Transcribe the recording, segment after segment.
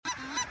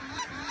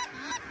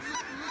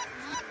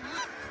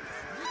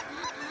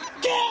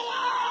Kill him!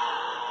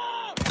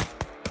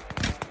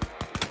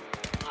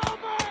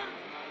 Over!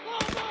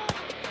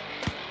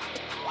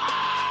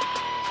 Wow!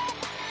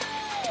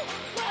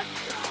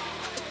 Let's go!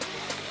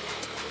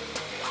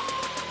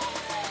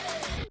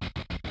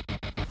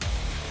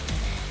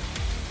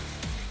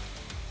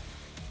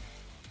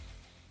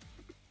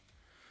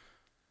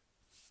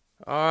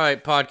 All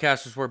right,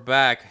 podcasters, we're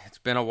back. It's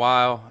been a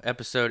while.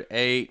 Episode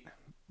 8,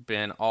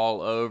 been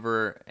all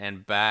over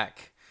and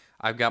back.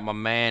 I've got my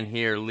man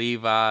here,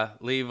 Levi.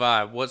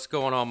 Levi, what's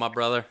going on, my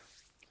brother?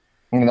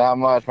 Not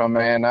much, my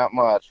man, not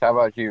much. How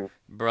about you?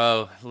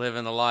 Bro,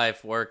 living the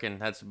life, working.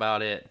 That's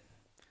about it.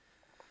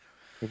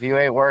 If you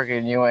ain't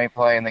working, you ain't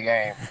playing the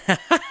game.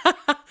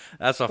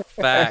 That's a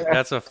fact.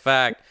 That's a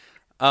fact.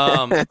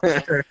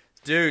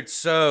 Dude,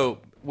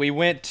 so we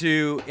went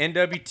to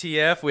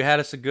NWTF. We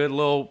had us a good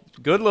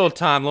little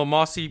time, little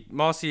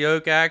Mossy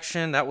Oak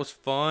action. That was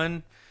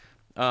fun.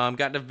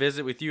 Got to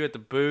visit with you at the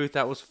booth.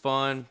 That was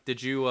fun.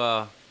 Did you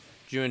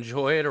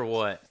enjoy it or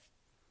what?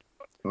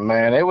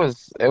 Man, it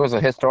was a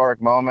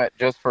historic moment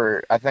just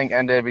for I think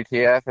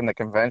NWTF and the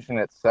convention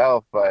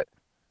itself, but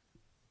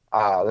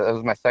it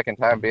was my second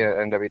time being at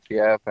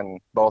NWTF and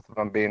both of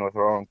them being with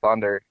Rolling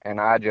Thunder, and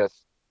I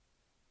just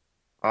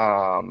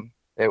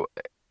it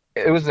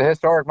it was a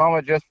historic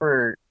moment just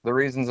for the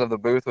reasons of the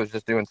booth was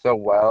just doing so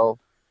well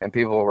and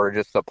people were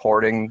just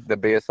supporting the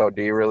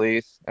BSOD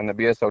release, and the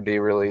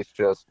BSOD release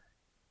just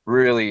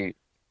really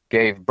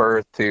gave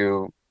birth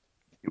to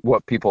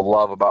what people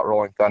love about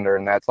Rolling Thunder,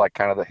 and that's like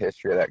kind of the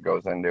history that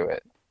goes into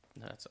it.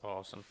 That's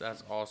awesome.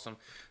 That's awesome.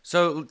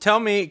 So tell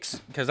me,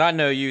 because I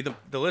know you,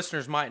 the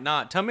listeners might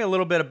not. Tell me a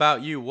little bit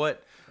about you.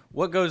 What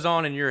goes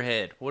on in your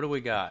head? What do we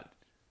got?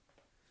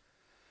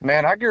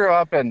 Man, I grew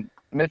up in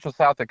Mitchell,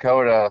 South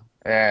Dakota,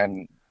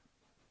 and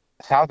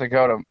South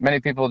Dakota,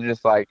 many people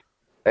just like,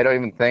 they don't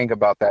even think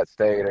about that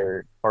state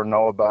or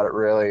know about it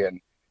really.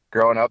 And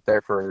growing up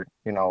there for,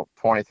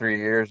 23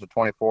 years or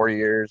 24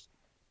 years,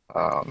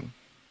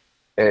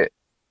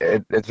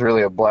 it's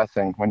really a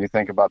blessing when you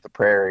think about the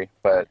prairie.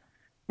 But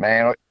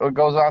man, what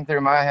goes on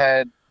through my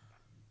head,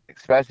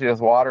 especially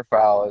with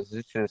waterfowl, is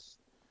it's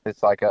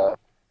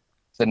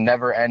a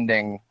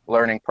never-ending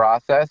learning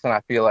process, and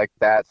I feel like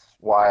that's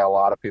why a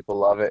lot of people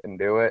love it and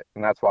do it,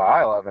 and that's why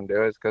I love and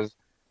do it, is because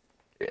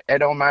it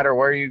don't matter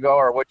where you go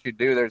or what you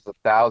do. There's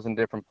 1,000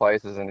 different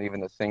places, and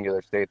even the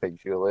singular state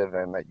that you live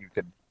in, that you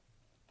could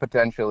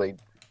potentially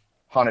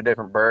hunt a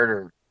different bird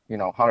or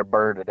hunt a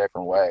bird a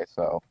different way.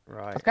 So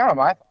right. That's kind of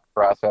my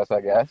process,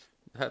 I guess.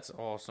 That's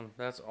awesome.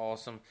 That's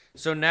awesome.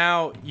 So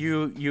now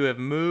you have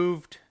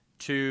moved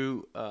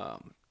to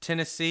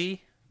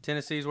Tennessee.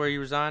 Tennessee is where you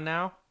reside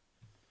now?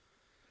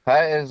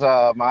 That is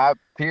my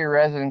peer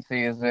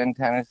residency is in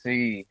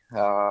Tennessee.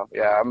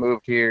 I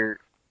moved here.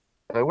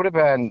 It would have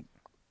been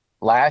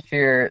last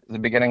year, the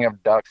beginning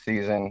of duck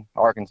season,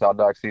 Arkansas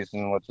duck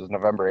season, which is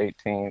November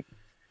 18th.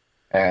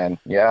 And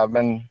yeah, I've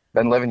been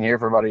living here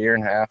for about a year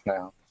and a half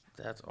now.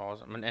 That's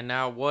awesome. And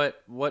now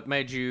what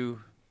made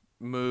you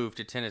move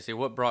to Tennessee?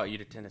 What brought you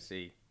to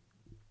Tennessee?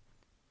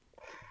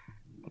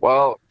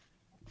 Well,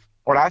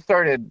 when I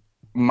started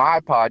my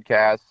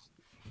podcast,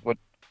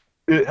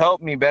 it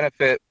helped me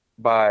benefit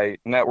by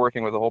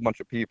networking with a whole bunch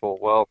of people.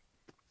 Well,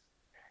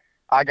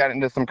 I got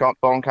into some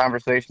phone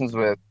conversations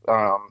with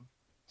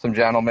some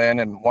gentlemen,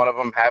 and one of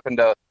them happened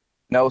to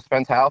know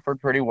Spence Halford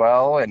pretty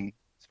well, and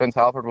Spence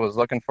Halford was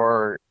looking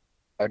for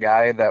a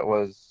guy that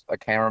was a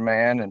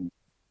cameraman and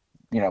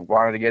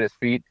wanted to get his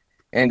feet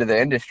into the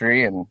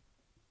industry and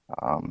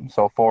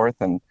so forth.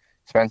 And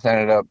Spence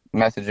ended up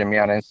messaging me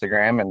on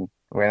Instagram, and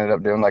we ended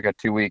up doing like a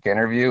 2-week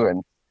interview,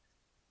 and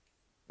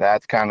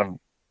that's kind of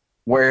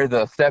where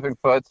the stepping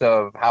foots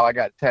of how I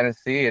got to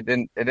Tennessee. It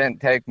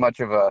didn't take much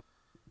of a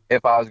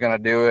if I was going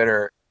to do it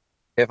or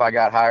if I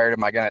got hired,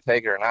 am I going to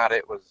take it or not.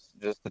 It was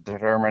just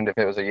determined if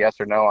it was a yes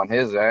or no on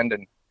his end,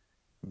 and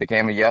it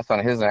became a yes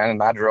on his end.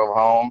 And I drove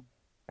home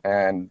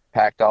and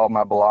packed all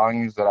my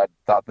belongings that I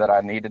thought that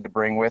I needed to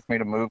bring with me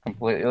to move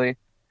completely,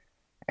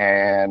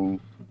 and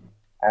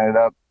ended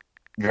up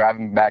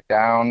driving back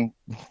down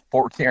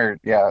 14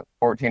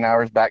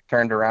 hours back,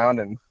 turned around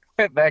and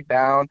went back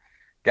down.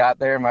 Got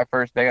there, my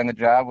first day on the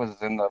job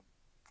was in the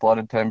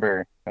flooded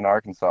timber in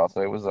Arkansas.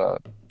 So it was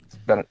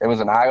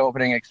an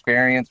eye-opening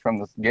experience from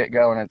the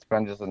get-go, and it's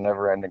been just a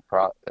never-ending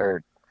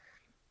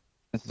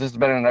it's just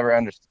been a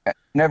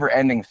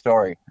never-ending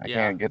story. I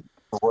can't get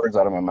the words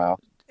out of my mouth.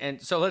 And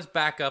so let's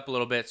back up a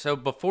little bit. So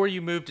before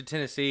you moved to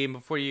Tennessee and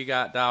before you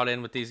got dialed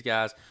in with these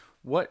guys,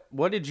 what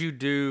did you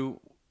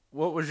do?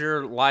 What was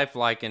your life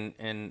like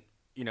in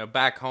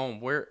back home?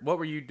 What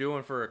were you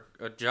doing for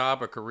a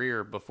job or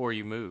career before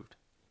you moved?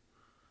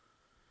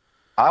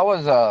 I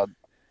was to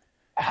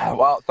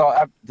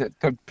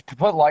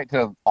put light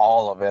to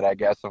all of it, I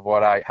guess, of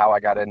how I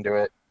got into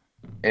it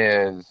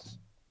is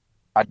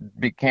I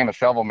became a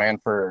shovel man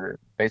for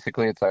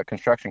basically it's a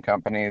construction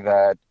company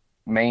that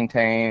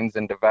maintains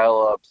and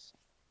develops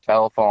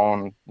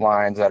telephone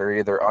lines that are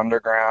either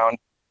underground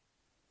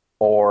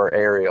or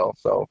aerial.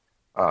 So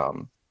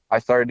I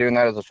started doing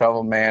that as a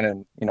shovel man,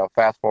 and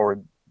fast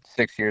forward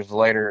 6 years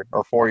later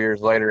or 4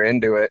 years later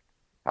into it,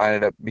 I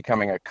ended up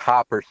becoming a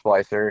copper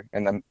splicer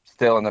and then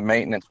still in the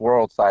maintenance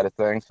world side of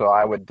things. So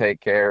I would take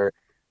care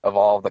of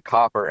all of the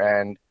copper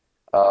end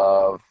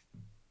of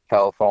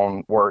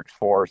telephone works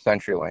for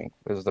CenturyLink.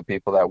 This is the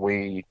people that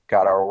we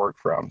got our work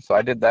from. So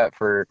I did that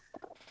for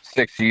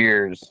 6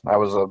 years. I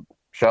was a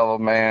shovel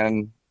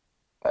man,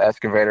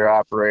 excavator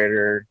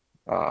operator,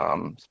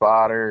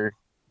 spotter,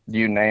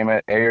 you name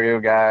it, aerial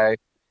guy,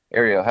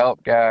 aerial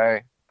help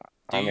guy.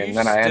 Do I mean, you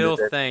then I still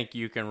ended it. think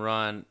you can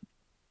run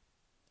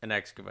an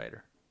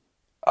excavator?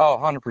 Oh,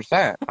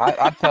 100%.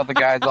 I tell the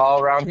guys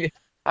all around me.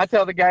 I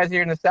tell the guys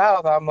here in the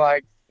South, I'm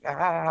like,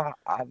 I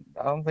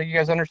don't think you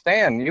guys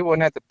understand. You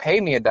wouldn't have to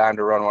pay me a dime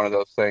to run one of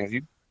those things.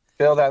 You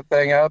fill that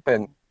thing up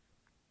and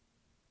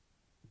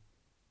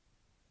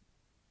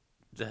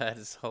That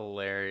is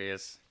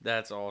hilarious.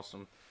 That's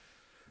awesome.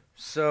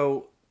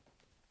 So,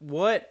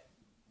 what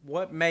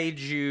made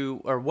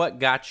you, or what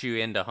got you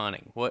into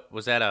hunting? What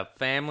was that, a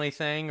family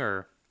thing,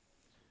 or?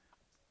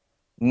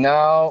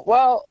 no.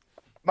 Well,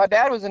 my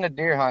dad was into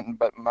deer hunting,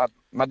 but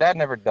my dad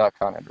never duck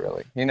hunted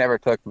really. He never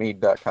took me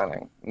duck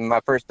hunting.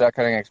 My first duck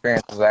hunting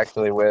experience was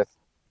actually with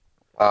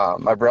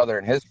my brother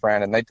and his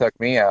friend, and they took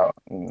me out.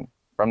 And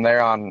from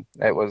there on,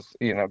 it was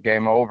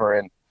game over.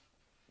 And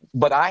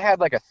but I had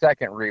like a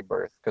second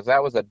rebirth because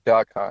that was a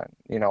duck hunt,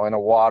 in a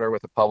water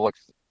with a public,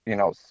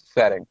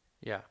 setting.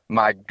 Yeah.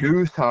 My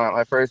goose hunt,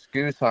 my first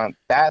goose hunt,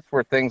 that's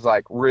where things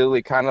like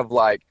really kind of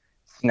like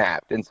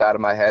snapped inside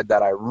of my head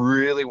that I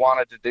really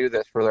wanted to do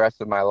this for the rest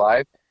of my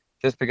life,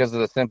 just because of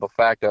the simple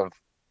fact of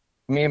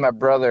me and my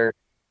brother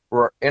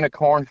were in a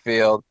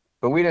cornfield,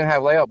 but we didn't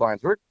have layout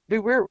blinds.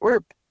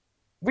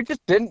 We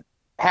just didn't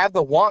have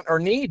the want or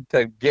need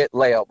to get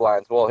layout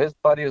blinds. Well, his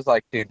buddy was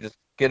like, dude, just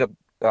get a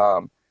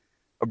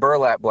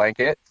burlap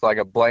blanket. It's like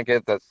a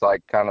blanket that's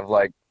like kind of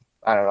like,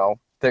 I don't know,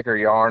 thicker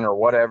yarn or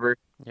whatever.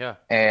 Yeah.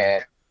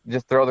 And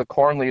just throw the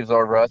corn leaves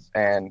over us.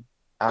 And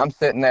I'm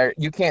sitting there.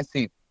 You can't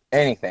see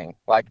anything,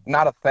 like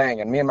not a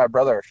thing. And me and my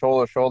brother are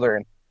shoulder to shoulder.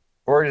 And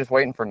we're just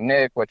waiting for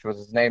Nick, which was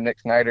his name, Nick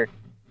Snyder.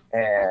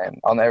 And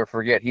I'll never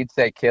forget, he'd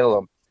say, kill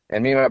him.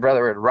 And me and my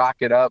brother would rock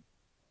it up,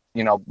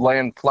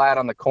 laying flat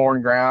on the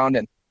corn ground.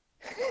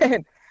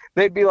 And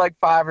they'd be like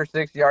 5 or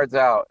 6 yards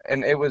out.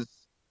 And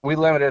we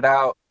limited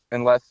out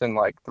in less than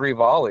like 3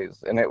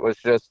 volleys. And it was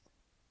just,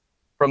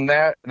 from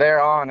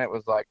there on, it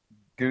was like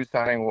goose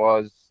hunting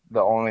was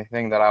the only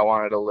thing that I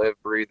wanted to live,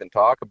 breathe, and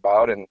talk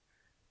about. And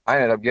I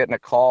ended up getting a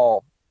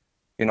call,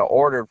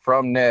 ordered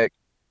from Nick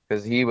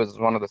because he was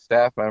one of the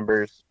staff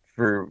members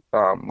through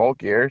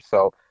Molkier.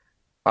 So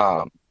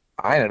I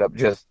ended up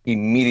just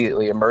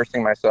immediately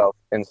immersing myself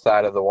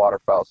inside of the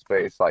waterfowl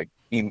space, like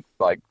in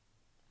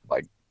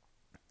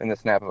the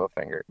snap of a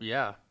finger.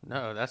 Yeah.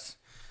 No,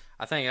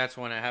 I think that's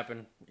when it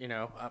happened.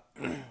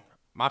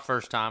 My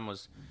first time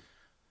was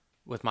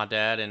with my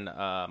dad and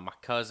my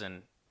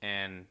cousin,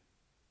 and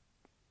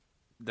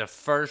the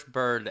first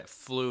bird that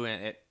flew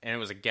in it, and it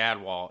was a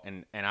gadwall,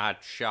 and I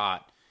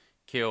shot,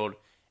 killed,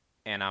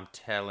 and I'm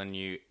telling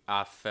you,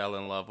 I fell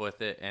in love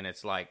with it. And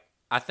it's like,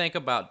 I think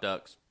about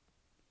ducks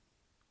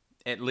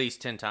at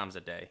least 10 times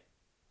a day.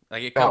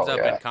 Like, it comes up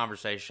in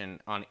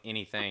conversation on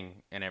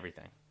anything and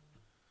everything.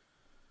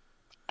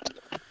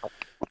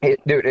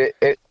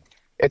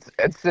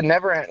 It's the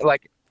never,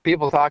 like,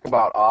 people talk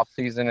about off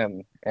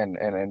season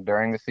and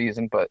during the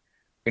season, but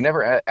we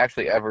never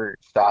actually ever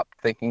stop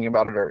thinking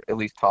about it, or at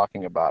least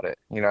talking about it.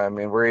 I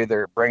mean, we're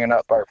either bringing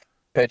up our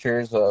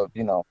pictures of,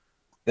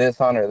 this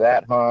hunt or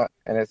that hunt,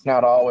 and it's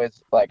not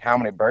always like how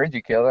many birds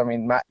you killed. I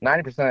mean,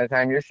 90% of the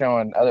time you're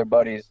showing other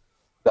buddies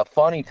the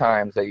funny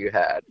times that you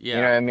had. Yeah,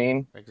 you know what I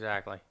mean?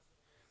 Exactly.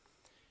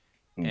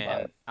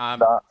 But,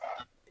 And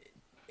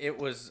it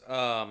was,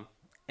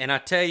 and I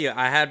tell you,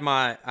 I had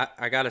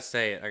I got to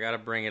say it. I got to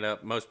bring it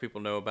up. Most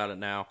people know about it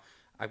now.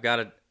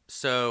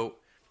 So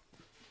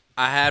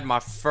I had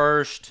my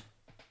first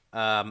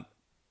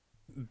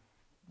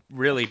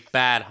really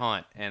bad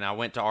hunt, and I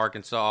went to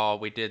Arkansas.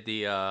 We did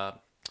the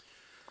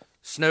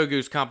snow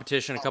goose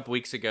competition a couple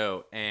weeks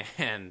ago,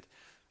 and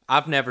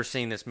I've never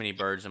seen this many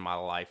birds in my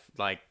life.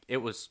 Like, it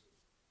was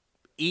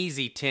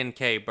easy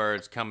 10K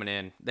birds coming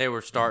in. They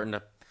were starting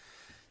to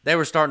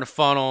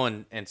funnel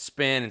and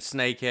spin and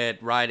snakehead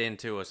right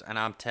into us, and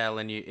I'm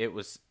telling you, it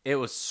was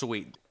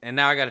sweet. And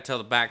now I got to tell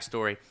the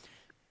backstory.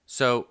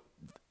 So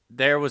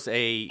there was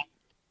a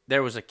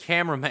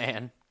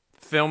cameraman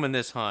filming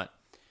this hunt,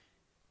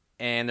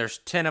 and there's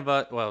 10 of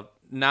us, well,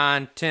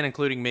 9, 10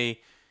 including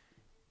me,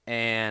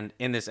 and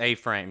in this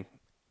A-frame.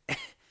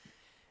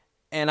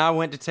 And I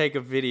went to take a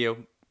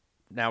video.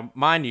 Now,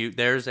 mind you,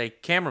 there's a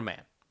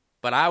cameraman,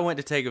 but I went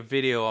to take a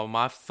video on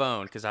my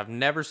phone because I've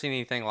never seen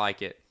anything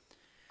like it.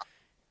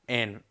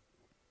 And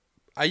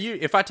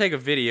if I take a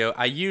video,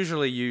 I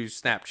usually use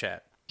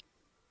Snapchat.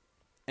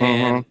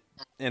 And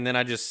then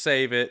I just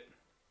save it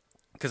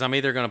because I'm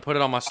either going to put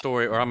it on my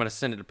story or I'm going to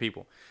send it to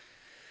people.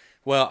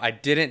 Well, I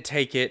didn't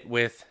take it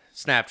with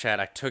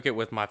Snapchat. I took it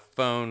with my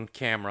phone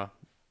camera.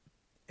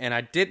 And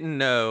I didn't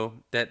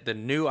know that the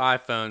new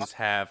iPhones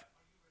have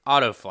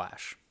auto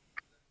flash.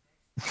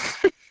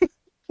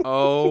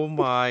 Oh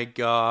my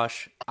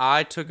gosh.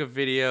 I took a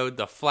video,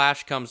 the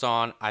flash comes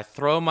on, I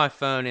throw my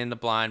phone in the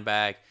blind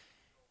bag,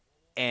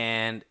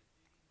 and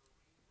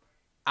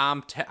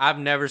I've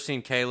never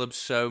seen Caleb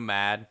so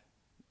mad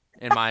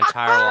in my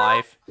entire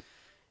life.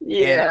 And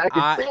Yeah, I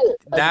can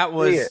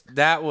see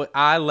it.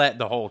 I let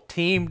the whole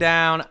team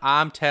down.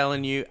 I'm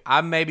telling you,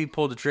 I maybe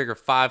pulled the trigger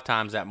 5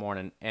 times that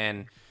morning,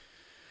 and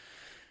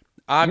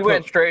You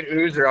went straight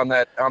oozer on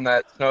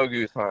that snow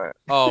goose hunt.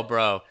 Oh,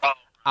 bro.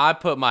 I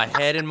put my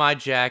head in my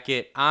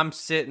jacket. I'm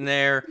sitting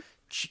there,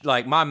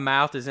 like my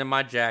mouth is in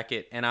my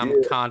jacket, and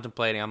I'm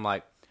contemplating. I'm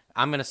like,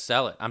 I'm going to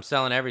sell it. I'm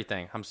selling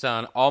everything. I'm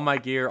selling all my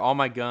gear, all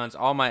my guns,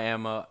 all my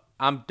ammo.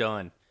 I'm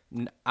done.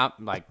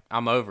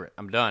 I'm over it.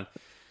 I'm done.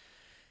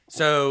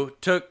 So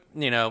took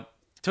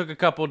a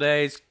couple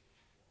days,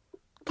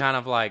 kind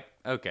of like,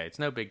 okay, it's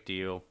no big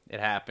deal. It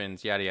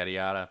happens, yada, yada,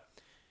 yada.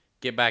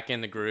 Get back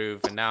in the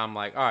groove, and now I'm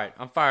like, all right,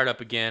 I'm fired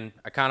up again.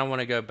 I kind of want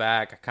to go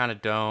back. I kind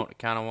of don't. I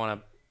kind of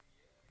want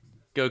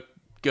to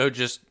go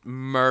just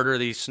murder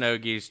these snow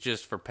geese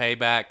just for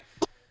payback.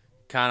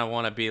 Kind of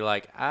want to be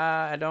like,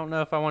 I don't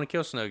know if I want to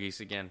kill snow geese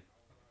again.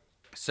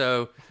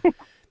 So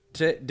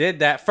did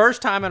that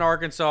first time in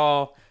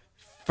Arkansas,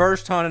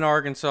 first hunt in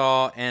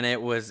Arkansas, and it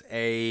was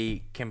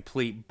a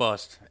complete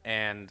bust.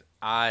 And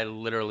I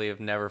literally have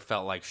never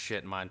felt like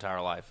shit in my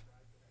entire life.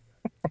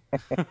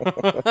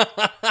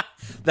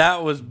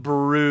 That was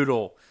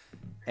brutal.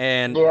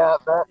 And yeah,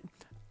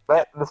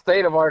 the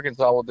state of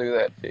Arkansas will do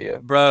that to you,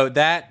 bro.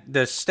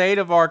 The state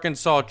of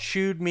Arkansas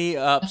chewed me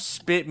up,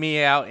 spit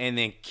me out, and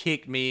then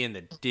kicked me in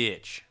the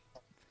ditch.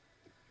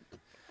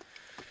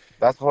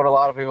 That's what a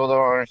lot of people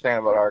don't understand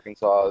about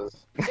Arkansas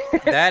is.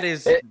 That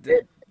is,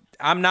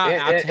 I'm not.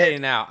 I'll tell you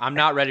now, I'm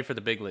not ready for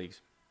the big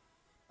leagues.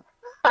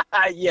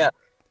 Yeah,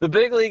 the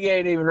big league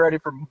ain't even ready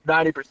for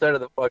 90%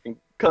 of the fucking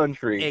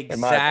country.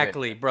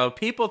 Exactly, bro.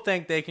 People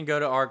think they can go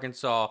to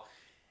Arkansas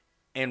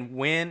and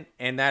win,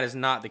 and that is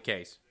not the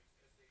case.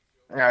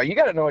 Now, you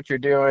got to know what you're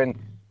doing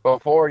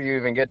before you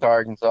even get to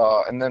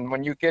Arkansas. And then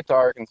when you get to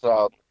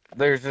Arkansas,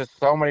 there's just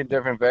so many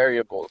different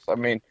variables. I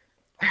mean,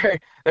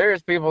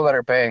 there's people that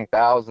are paying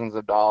thousands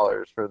of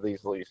dollars for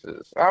these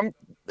leases. And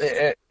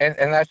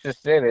that's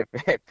just it.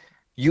 If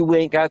you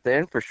ain't got the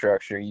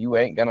infrastructure, you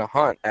ain't going to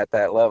hunt at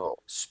that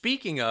level.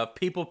 Speaking of,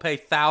 people pay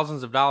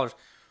thousands of dollars.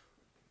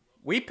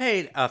 We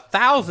paid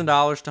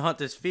 $1,000 to hunt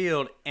this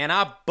field, and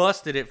I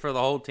busted it for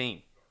the whole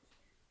team.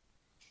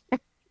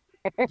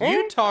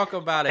 You talk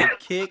about a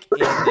kick in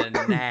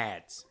the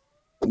nads.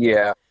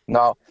 Yeah,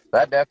 no,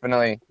 that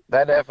definitely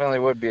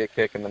would be a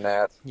kick in the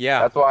nads. Yeah,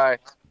 that's why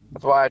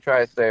I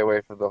try to stay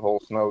away from the whole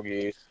snow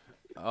geese.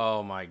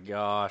 Oh my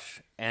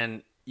gosh,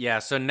 and yeah,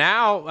 so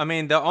now, I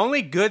mean, the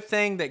only good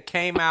thing that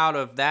came out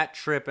of that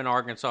trip in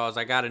Arkansas is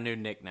I got a new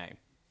nickname.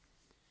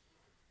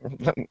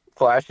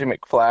 Flashy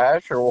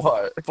McFlash or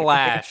what?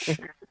 Flash,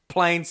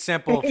 plain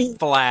simple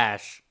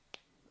Flash.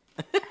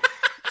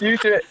 You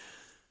should.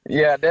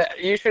 Yeah,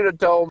 you should have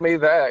told me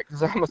that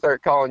because I'm gonna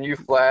start calling you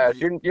Flash.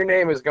 Your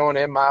name is going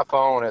in my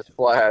phone as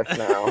Flash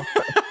now.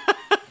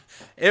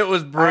 It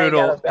was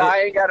brutal. I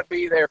ain't got to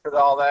be there for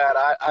all that.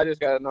 I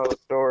just got to know the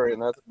story,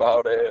 and that's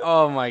about it.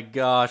 Oh my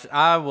gosh,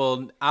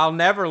 I'll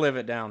never live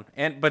it down.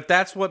 But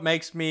that's what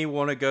makes me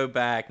want to go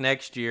back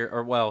next year,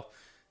 or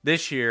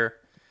this year,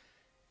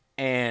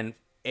 and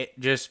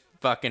just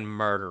fucking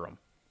murder them.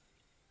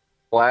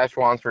 Flash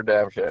wants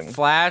redemption.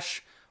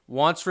 Flash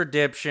wants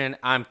redemption.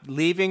 I'm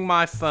leaving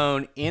my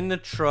phone in the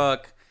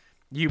truck.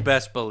 You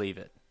best believe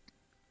it.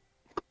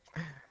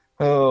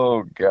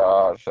 Oh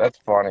gosh, that's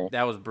funny.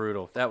 That was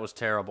brutal. That was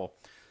terrible.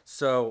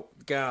 So,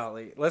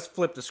 golly, let's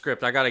flip the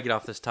script. I got to get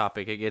off this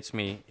topic. It gets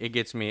me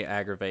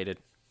aggravated.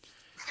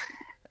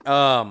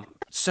 So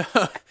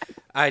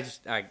I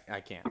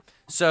can't.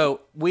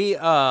 So we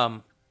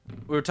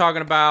were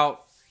talking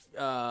about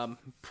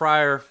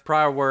prior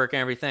work and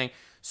everything.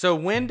 So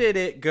when did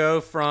it go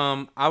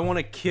from I want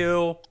to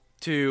kill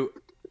to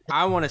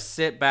I want to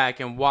sit back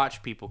and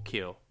watch people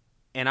kill,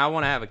 and I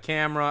want to have a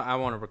camera, I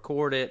want to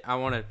record it, I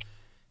want to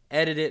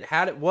edit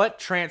it? What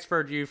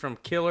transferred you from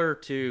killer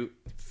to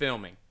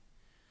filming?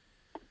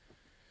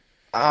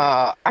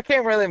 I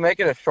can't really make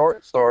it a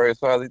short story,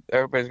 so I think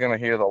everybody's gonna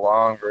hear the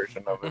long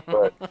version of it.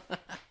 But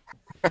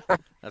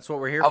that's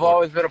what we're here I've for.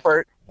 always been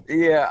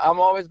I've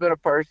always been a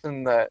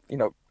person that,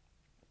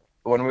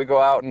 when we go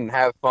out and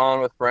have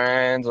fun with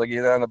friends, like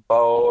either on the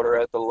boat or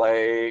at the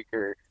lake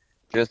or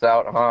just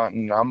out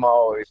hunting, I'm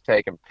always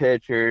taking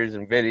pictures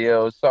and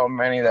videos. So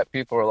many that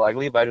people are like,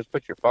 Levi, just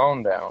put your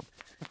phone down.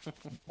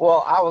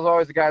 Well, I was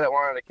always the guy that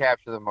wanted to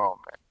capture the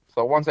moment.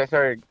 So once I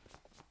started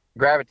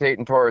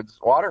gravitating towards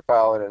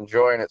waterfowl and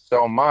enjoying it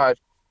so much,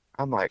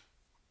 I'm like,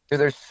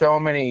 dude, there's so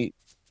many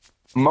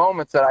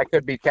moments that I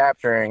could be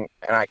capturing,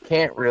 and I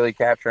can't really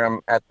capture them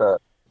at the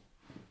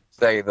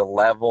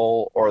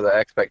level or the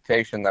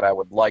expectation that I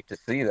would like to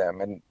see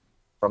them. And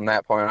from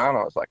that point on,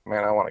 I was like,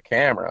 man, I want a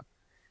camera.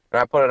 And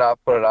I put it off.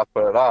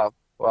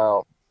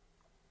 Well,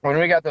 when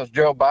we got those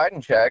Joe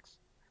Biden checks,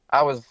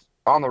 I was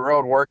on the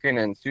road working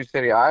in Sioux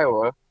City,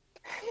 Iowa,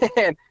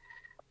 and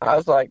I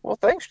was like, well,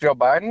 thanks, Joe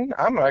Biden.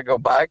 I'm going to go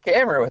buy a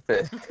camera with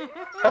this.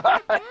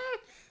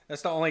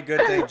 That's the only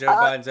good thing Joe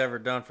I, Biden's ever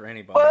done for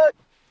anybody. but,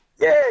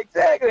 yeah,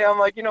 exactly. I'm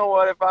like, you know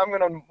what? If I'm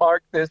going to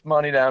mark this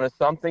money down as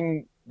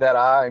something that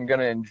I'm going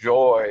to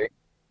enjoy,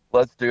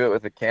 let's do it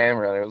with a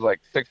camera. And it was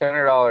like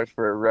 $600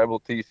 for a Rebel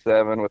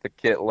T7 with a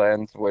kit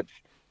lens,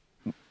 which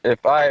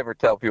if I ever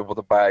tell people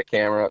to buy a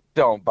camera,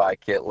 don't buy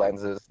kit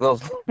lenses.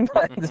 Those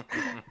lenses.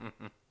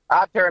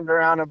 I turned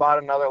around and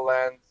bought another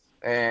lens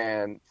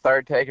and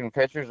started taking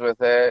pictures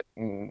with it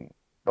and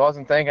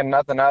wasn't thinking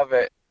nothing of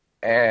it.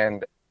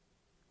 And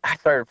I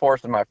started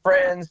forcing my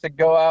friends to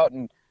go out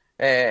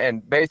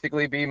and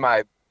basically be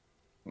my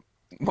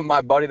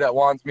buddy that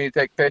wants me to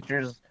take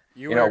pictures,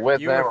 with You them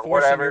were or forcing your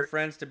whatever.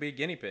 friends to be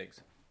guinea pigs.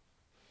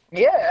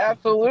 Yeah,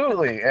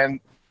 absolutely.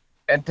 And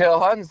until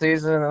hunting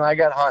season, and I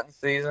got hunting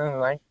season,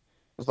 and I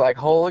was like,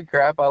 holy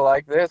crap, I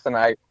like this. And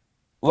I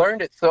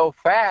learned it so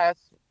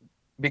fast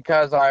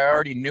because I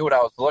already knew what I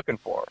was looking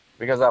for.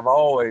 Because I've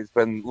always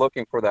been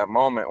looking for that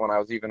moment when I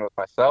was even with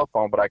my cell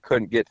phone, but I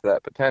couldn't get to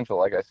that potential,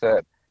 like I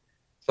said.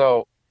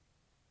 So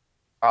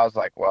I was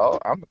like, well,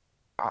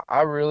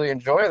 I really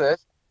enjoy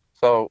this.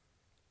 So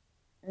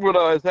when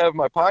I was having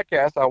my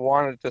podcast, I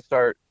wanted to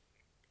start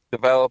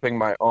developing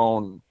my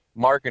own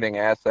marketing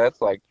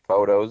assets like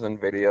photos and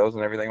videos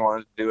and everything. I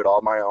wanted to do it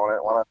all my own. I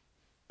didn't want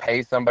to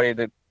pay somebody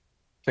to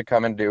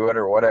come and do it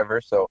or whatever.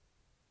 So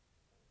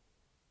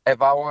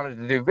if I wanted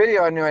to do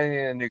video, I knew I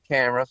needed a new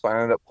camera. So I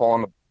ended up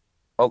pulling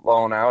a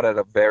loan out at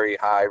a very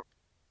high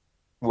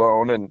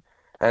loan and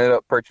ended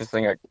up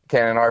purchasing a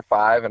Canon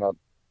R5 and a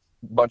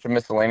bunch of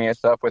miscellaneous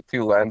stuff with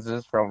two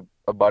lenses from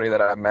a buddy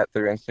that I met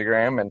through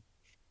Instagram. And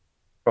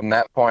from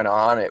that point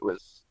on, it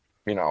was,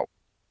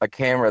 a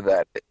camera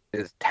that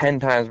is 10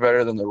 times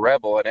better than the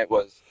Rebel. And it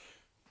was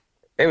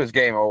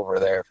game over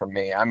there for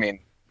me. I mean,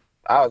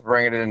 I was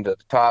bringing it into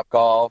Top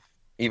Golf,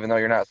 even though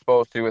you're not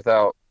supposed to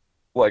without,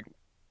 like,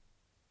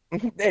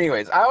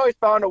 anyways, I always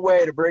found a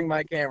way to bring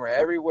my camera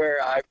everywhere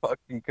I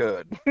fucking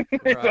could.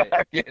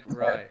 Right,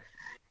 right.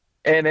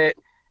 And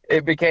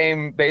it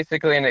became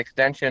basically an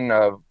extension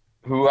of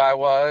who I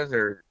was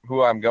or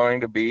who I'm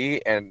going to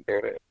be, and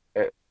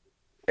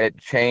it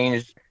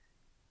changed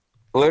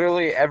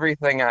literally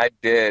everything I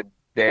did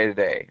day to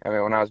day. I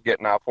mean, when I was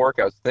getting off work,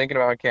 I was thinking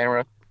about my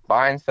camera,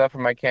 buying stuff for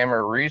my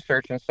camera,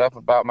 researching stuff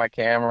about my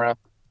camera,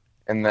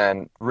 and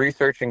then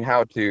researching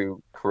how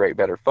to create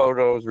better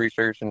photos,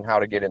 researching how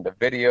to get into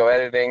video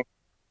editing.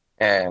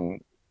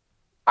 And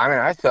I mean,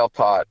 I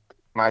self-taught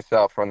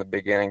myself from the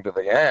beginning to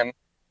the end.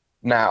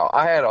 Now,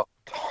 I had a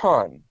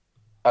ton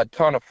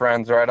of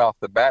friends right off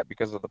the bat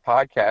because of the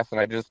podcast,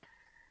 and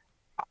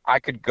I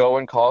could go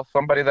and call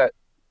somebody that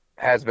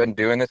has been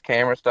doing this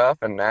camera stuff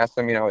and ask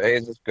them, hey,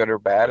 is this good or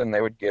bad? And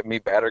they would give me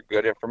bad or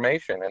good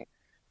information.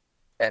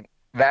 And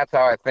that's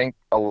how I think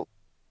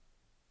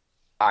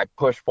I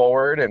pushed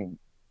forward and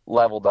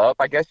leveled up,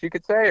 I guess you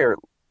could say, or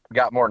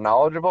got more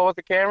knowledgeable with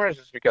the cameras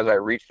just because I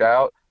reached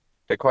out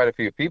to quite a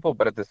few people.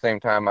 But at the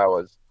same time,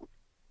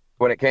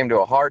 when it came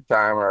to a hard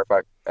time or if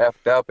I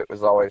effed up, it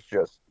was always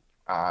just,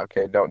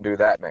 okay, don't do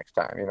that next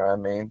time. You know what I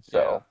mean?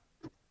 So,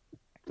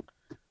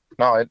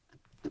 no,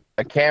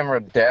 a camera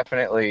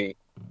definitely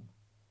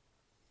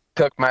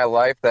took my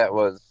life that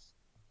was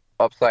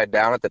upside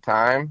down at the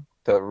time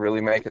to really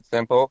make it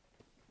simple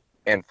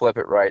and flip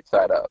it right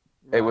side up.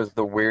 Right. It was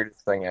the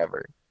weirdest thing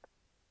ever.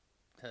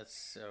 That's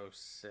so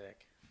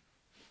sick.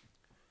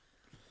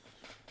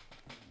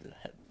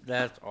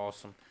 That's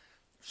awesome.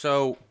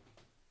 So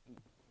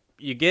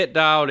you get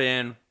dialed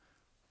in,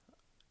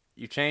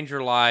 you change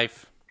your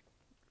life,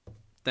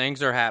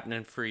 things are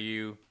happening for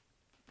you,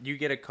 you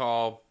get a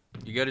call,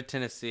 you go to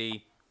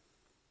Tennessee.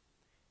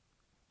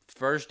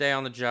 First day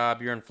on the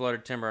job, you're in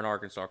flooded timber in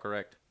Arkansas,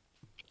 correct?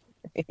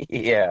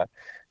 Yeah.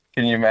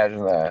 Can you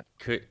imagine that?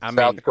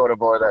 South Dakota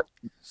boy that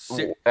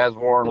has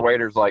worn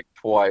waders like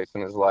twice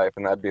in his life,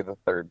 and that'd be the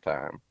third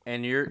time.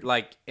 And you're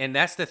like, and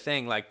that's the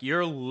thing, like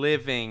you're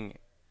living,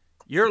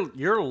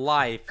 your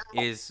life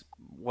is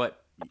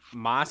what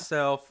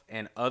myself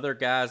and other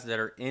guys that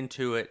are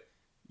into it,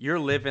 you're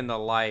living the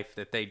life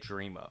that they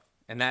dream of,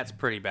 and that's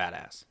pretty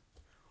badass.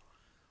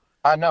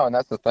 I know, and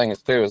that's the thing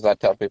is I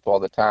tell people all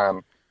the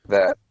time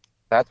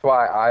that's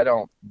why I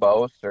don't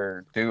boast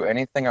or do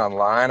anything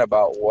online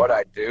about what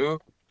I do,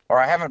 or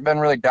I haven't been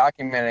really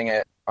documenting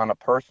it on a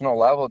personal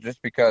level,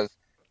 just because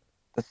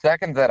the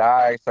second that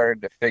I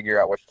started to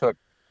figure out, which took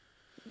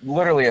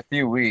literally a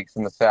few weeks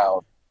in the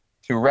South,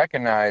 to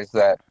recognize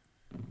that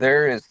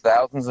there is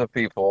thousands of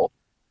people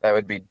that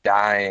would be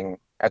dying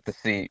at the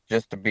seat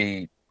just to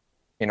be,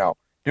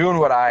 doing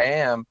what I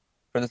am,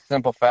 for the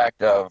simple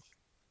fact of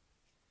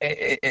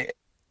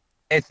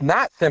it's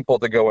not simple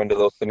to go into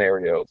those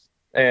scenarios.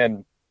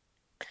 And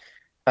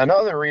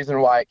another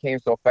reason why it came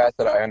so fast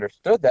that I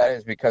understood that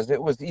is because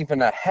it was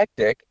even a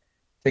hectic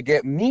to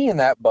get me in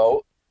that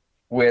boat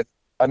with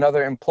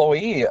another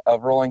employee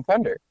of Rolling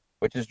Thunder,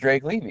 which is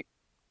Drake Levy.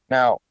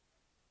 Now,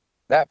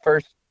 that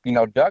first,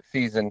 duck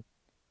season,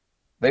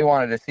 they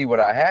wanted to see what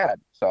I had.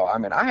 So, I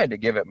mean, I had to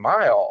give it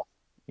my all,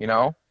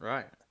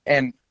 Right.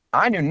 And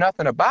I knew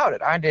nothing about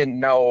it. I didn't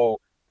know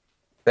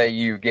that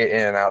you get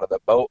in and out of the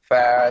boat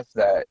fast,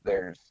 that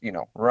there's,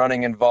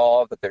 running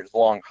involved, that there's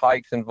long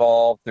hikes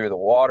involved through the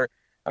water.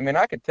 I mean,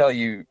 I could tell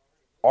you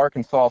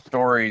Arkansas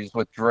stories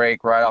with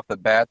Drake right off the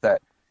bat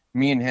that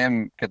me and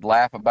him could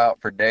laugh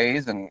about for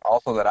days, and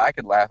also that I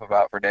could laugh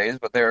about for days,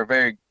 but they were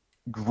very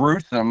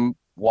gruesome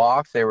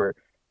walks. They were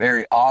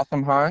very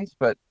awesome hunts,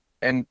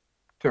 and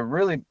to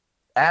really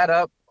add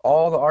up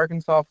all the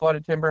Arkansas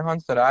flooded timber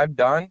hunts that I've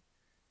done,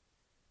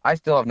 I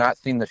still have not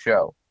seen the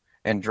show.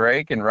 And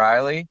Drake and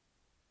Riley,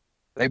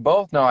 they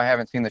both know I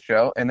haven't seen the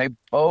show, and they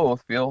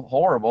both feel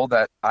horrible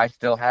that I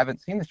still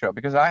haven't seen the show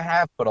because I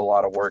have put a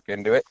lot of work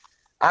into it.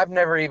 I've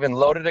never even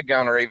loaded a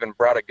gun or even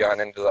brought a gun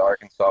into the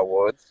Arkansas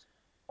woods,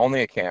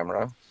 only a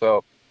camera.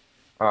 So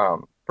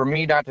for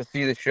me not to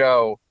see the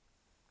show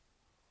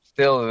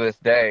still to this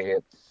day,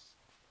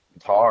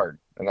 it's hard.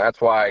 And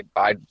that's why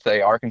I'd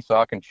say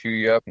Arkansas can chew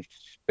you up and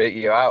spit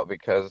you out,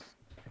 because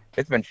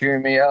it's been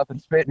chewing me up and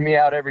spitting me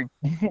out every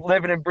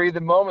living and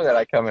breathing moment that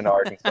I come into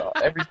Arkansas.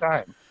 Every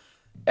time.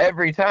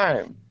 Every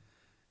time.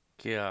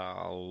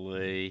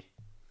 Golly.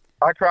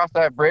 I cross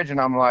that bridge and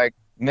I'm like,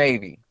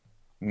 maybe.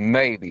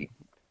 Nope.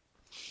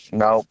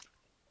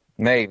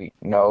 Maybe.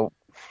 Nope.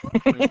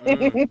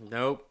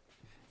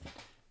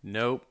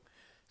 Nope.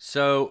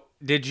 So,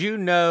 did you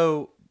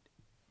know,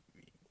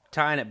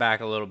 tying it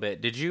back a little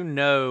bit, did you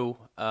know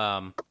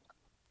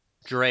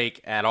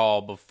Drake at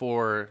all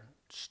before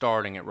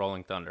starting at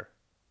Rolling Thunder?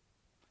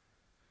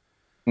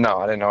 No,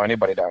 I didn't know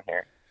anybody down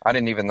here. I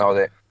didn't even know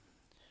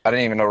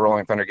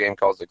Rolling Thunder game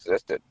calls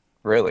existed.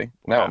 Really?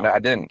 No, Wow. no, I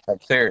didn't.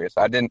 I'm serious.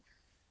 I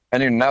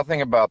knew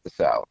nothing about the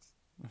South.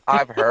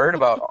 I've heard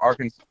about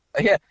Arkansas.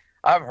 Yeah,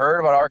 I've heard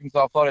about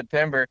Arkansas flooded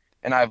timber,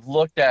 and I've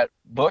looked at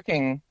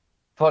booking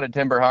flooded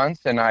timber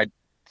hunts, and I'd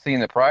seen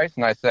the price,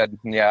 and I said,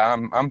 yeah,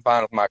 I'm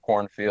fine with my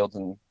cornfields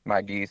and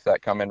my geese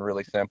that come in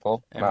really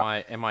simple. And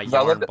my 'cause I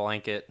yarn lived-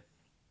 blanket.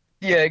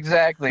 Yeah,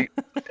 exactly.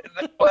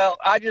 Well,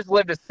 I just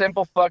lived a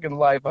simple fucking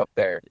life up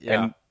there.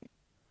 Yeah. And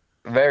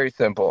very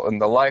simple. And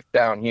the life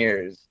down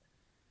here is,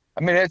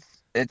 I mean,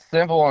 it's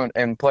simple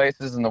in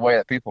places and the way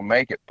that people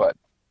make it, but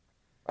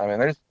I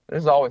mean,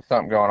 there's always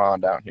something going on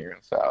down here in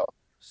the South.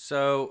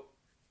 So,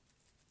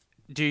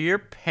 do your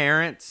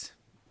parents,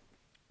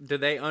 do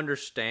they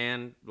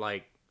understand,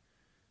 like,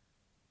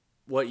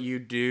 what you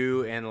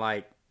do and,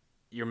 like,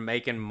 you're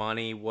making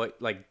money,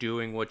 like,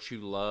 doing what you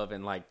love,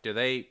 and, like, do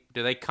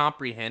they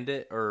comprehend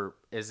it, or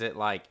is it,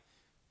 like,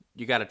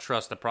 you got to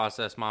trust the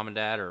process, mom and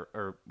dad,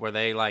 or were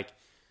they, like,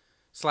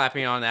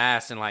 slapping you on the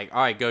ass and, like,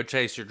 all right, go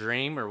chase your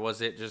dream, or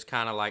was it just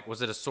kind of, like,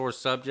 was it a sore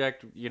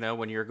subject,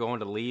 when you're going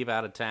to leave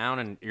out of town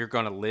and you're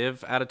going to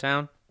live out of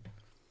town?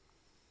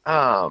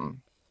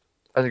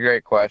 That's a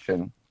great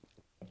question.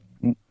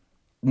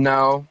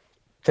 No.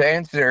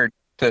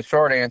 To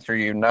short answer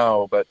you,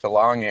 no, but to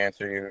long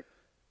answer you,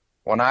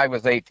 when I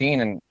was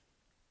 18 and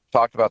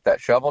talked about that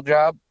shovel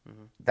job,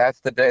 that's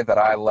the day that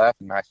I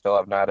left, and I still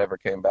have not ever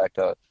came back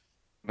to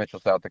Mitchell,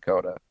 South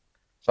Dakota.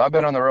 So I've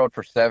been on the road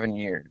for 7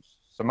 years.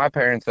 So my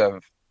parents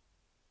have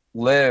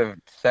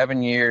lived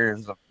 7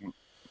 years of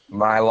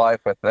my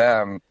life with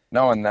them,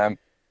 knowing them,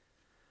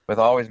 with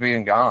always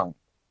being gone.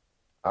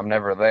 I'm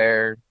never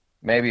there,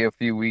 maybe a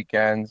few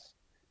weekends.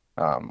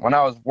 When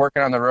I was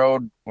working on the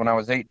road, when I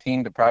was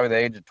 18 to probably the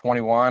age of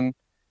 21,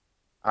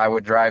 I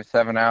would drive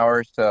 7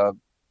 hours to,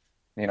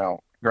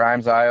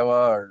 Grimes,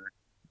 Iowa,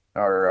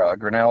 or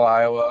Grinnell,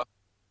 Iowa,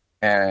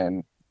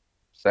 and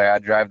say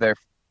I'd drive there,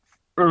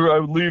 or I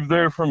would leave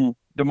there from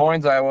Des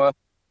Moines, Iowa,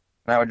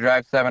 and I would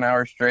drive 7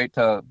 hours straight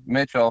to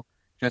Mitchell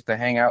just to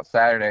hang out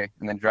Saturday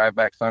and then drive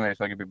back Sunday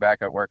so I could be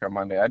back at work on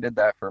Monday. I did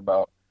that for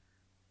about,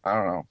 I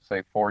don't know,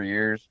 say 4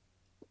 years.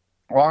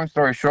 Long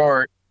story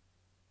short,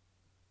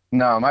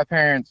 no, my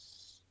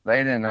parents, they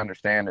didn't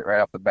understand it right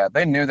off the bat.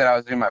 They knew that I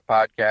was doing my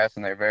podcast,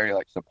 and they're very,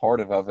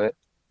 supportive of it.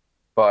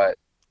 But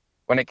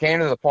when it came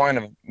to the point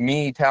of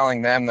me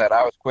telling them that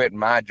I was quitting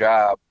my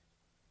job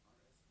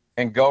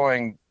and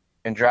going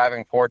and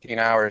driving 14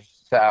 hours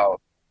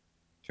south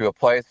to a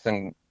place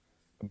and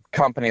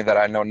company that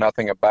I know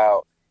nothing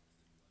about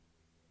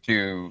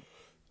to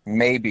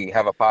maybe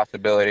have a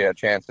possibility, a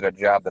chance at a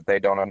job that they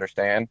don't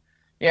understand,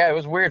 yeah, it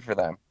was weird for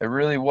them. It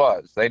really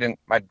was.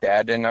 My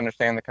dad didn't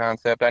understand the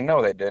concept. I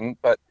know they didn't,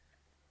 but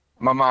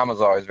my mom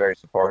was always very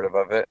supportive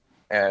of it.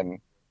 And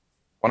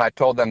when I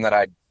told them that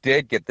I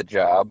did get the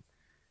job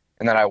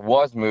and that I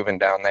was moving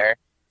down there,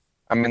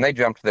 I mean, they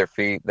jumped to their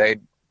feet. They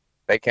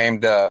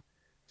came to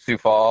Sioux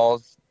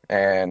Falls,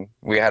 and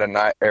we had a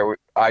night.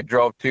 I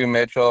drove to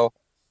Mitchell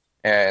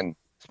and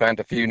spent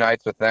a few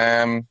nights with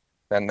them.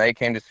 Then they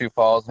came to Sioux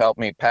Falls, helped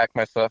me pack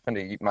my stuff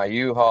into my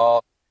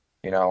U-Haul,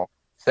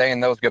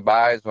 saying those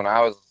goodbyes when I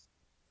was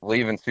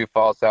leaving Sioux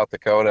Falls, South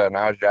Dakota, and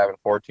I was driving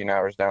 14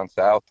 hours down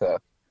south to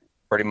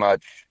pretty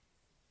much,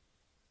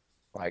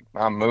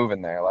 I'm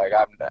moving there.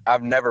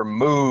 I've never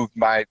moved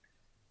my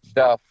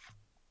stuff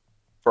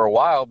for a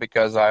while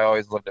because I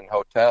always lived in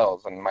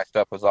hotels, and my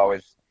stuff was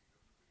always,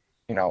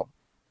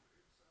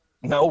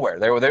 nowhere.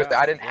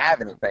 I didn't Yeah.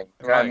 have anything.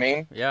 You know what I Right.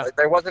 mean? Yeah. Like,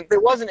 there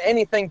wasn't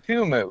anything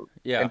to move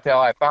Yeah. until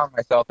I found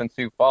myself in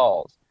Sioux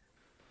Falls.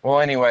 Well,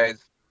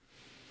 anyways,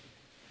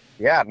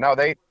 yeah, no,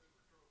 they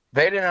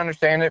didn't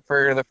understand it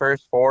for the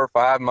first 4 or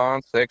 5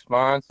 months, 6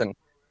 months, and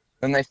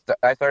then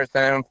I started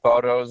sending them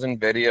photos and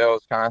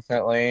videos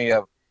constantly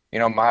of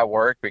my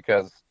work,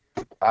 because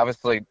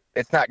obviously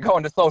it's not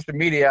going to social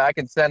media. I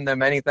can send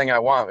them anything I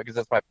want because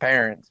it's my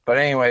parents. But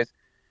anyways,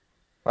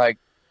 like,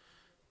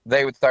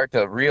 they would start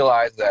to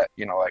realize that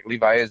like,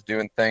 Levi is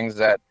doing things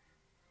that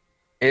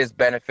is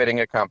benefiting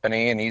a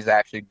company, and he's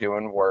actually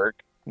doing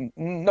work.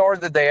 Nor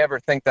did they ever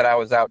think that I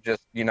was out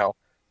just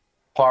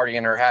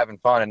partying or having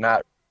fun, and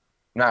not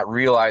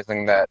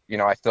realizing that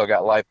I still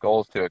got life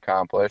goals to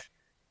accomplish.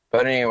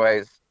 But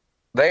anyways,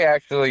 they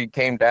actually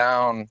came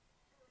down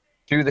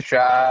to the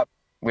shop.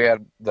 We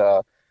had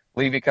the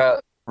Levi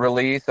cut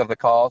release of the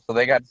call, so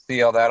they got to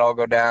see all that all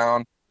go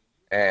down.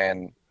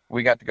 And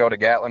we got to go to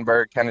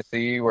Gatlinburg,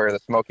 Tennessee, where the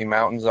Smoky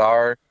Mountains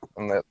are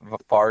on the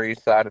far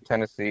east side of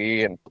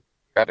Tennessee, and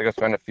got to go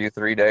spend a few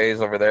 3 days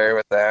over there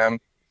with them.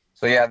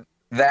 So yeah,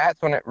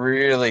 that's when it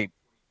really,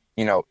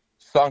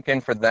 sunk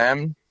in for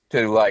them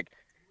to, like,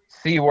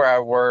 see where I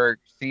work,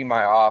 see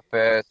my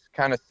office,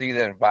 kind of see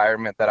the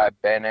environment that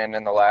I've been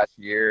in the last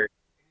year.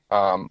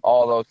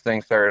 All those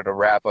things started to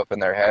wrap up in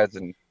their heads,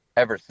 and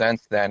ever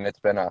since then, it's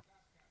been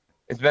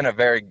a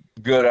very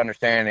good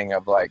understanding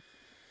of, like,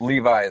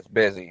 Levi is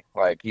busy.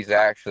 Like, he's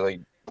like,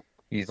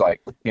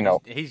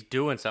 He's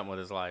doing something with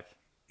his life.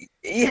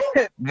 yeah,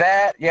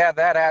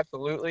 that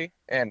absolutely.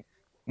 And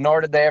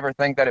nor did they ever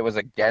think that it was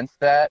against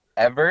that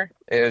ever.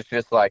 It was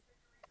just like,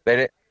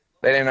 they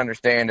didn't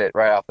understand it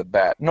right off the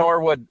bat.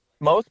 Nor would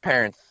most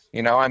parents.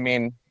 I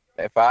mean,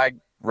 if I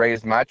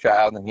raised my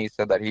child and he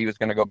said that he was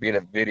going to go be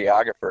a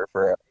videographer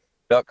for a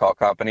duck call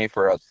company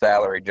for a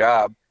salary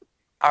job,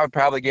 I would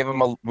probably give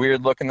him a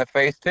weird look in the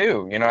face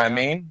too. You know what I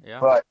mean? Yeah.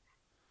 But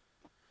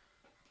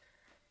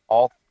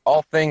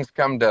all things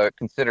come to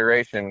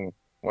consideration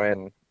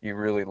when you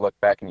really look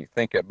back and you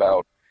think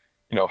about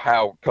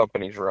how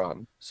companies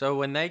run. So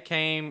when they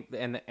came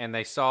and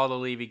they saw the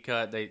Levy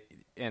cut,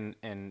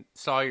 and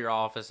saw your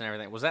office and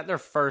everything, was that their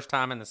first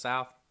time in the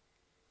South?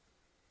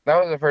 That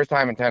was the first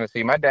time in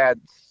Tennessee. My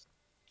dad's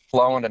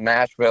flown to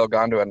Nashville,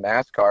 gone to a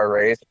NASCAR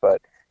race,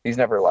 but he's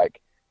never,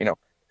 like,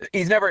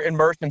 he's never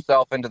immersed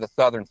himself into the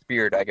Southern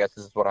spirit, I guess,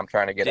 is what I'm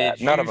trying to get at.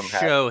 None of them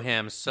have. Show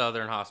him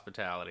Southern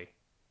hospitality?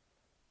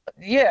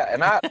 Yeah,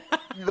 and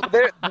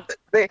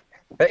they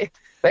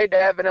they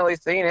definitely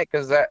seen it,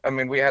 because I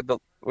mean, they had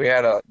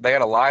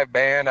a live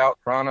band out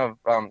front of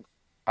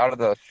out of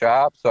the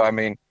shop. So I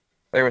mean,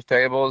 there was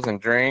tables and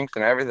drinks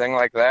and everything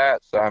like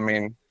that. So I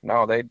mean,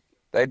 no, they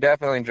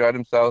definitely enjoyed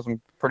themselves. I'm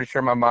pretty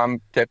sure my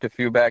mom tipped a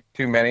few back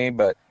too many,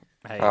 but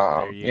Hey,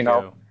 there you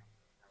know.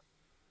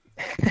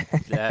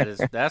 go.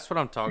 That's what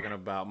I'm talking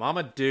about.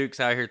 Mama Duke's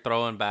out here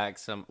throwing back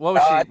some. What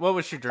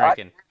was she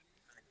drinking?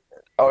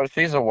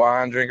 She's a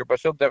wine drinker, but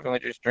she'll definitely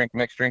just drink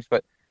mixed drinks.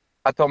 But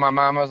I told my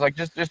mom, I was like,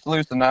 just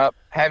loosen up,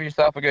 have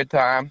yourself a good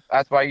time.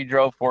 That's why you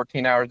drove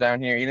 14 hours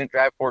down here. You didn't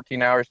drive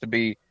 14 hours to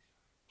be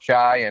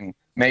shy and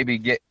maybe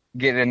get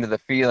into the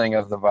feeling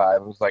of the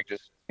vibe. It was like,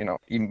 just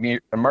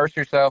immerse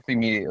yourself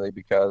immediately,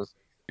 because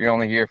you're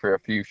only here for a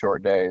few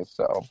short days.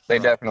 So they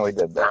definitely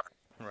did that.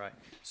 Right.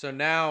 So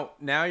now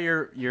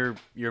you're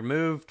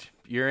moved.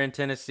 You're in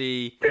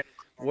Tennessee.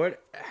 Where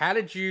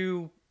did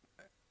you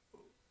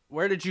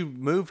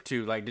move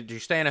to? Like, did you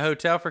stay in a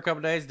hotel for a couple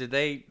of days? Did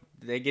they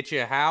get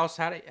you a house?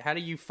 How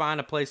do you find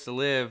a place to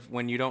live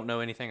when you don't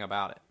know anything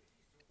about it?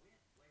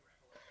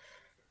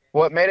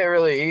 What made it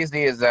really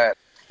easy is that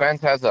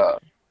Spence has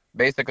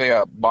basically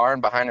a barn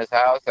behind his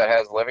house that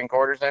has living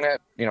quarters in it,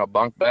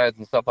 bunk beds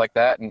and stuff like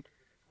that. And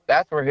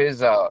that's where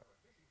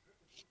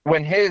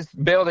when his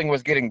building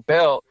was getting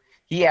built,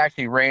 he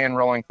actually ran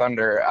Rolling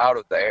Thunder out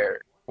of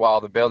there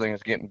while the building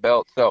was getting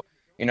built. So,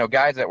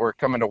 guys that were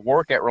coming to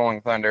work at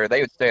Rolling Thunder,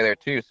 they would stay there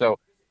too. So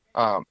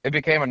it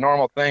became a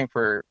normal thing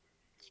for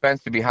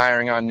Spence to be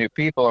hiring on new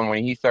people. And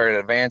when he started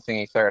advancing,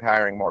 he started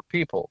hiring more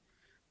people.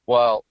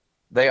 Well,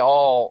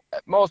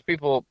 most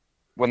people,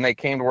 when they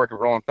came to work at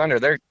Rolling Thunder,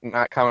 they're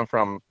not coming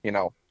from,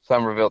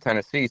 Somerville,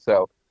 Tennessee.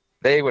 So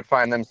they would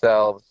find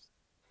themselves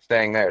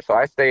staying there. So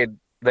I stayed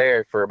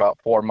there for about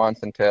 4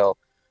 months until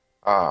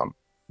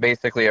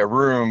basically a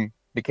room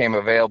became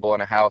available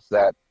in a house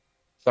that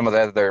some of the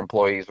other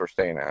employees were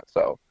staying at.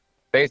 So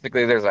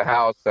basically there's a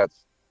house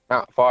that's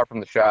not far from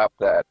the shop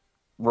that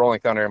Rolling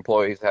Thunder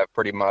employees have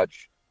pretty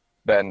much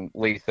been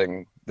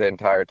leasing the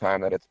entire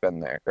time that it's been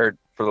there, or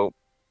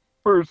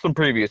for some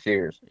previous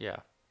years. Yeah.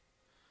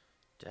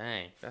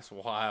 Dang, that's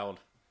wild.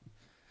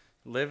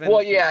 Living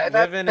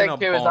in a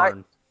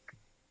barn.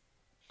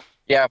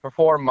 Yeah, for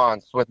 4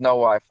 months with no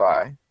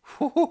Wi-Fi.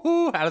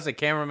 How does a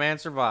cameraman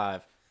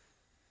survive?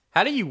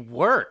 How do you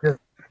work?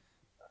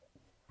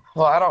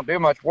 Well, I don't do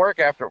much work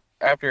after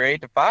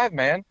 8 to 5,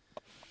 man.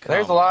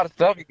 There's a lot of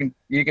stuff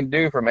you can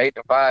do from 8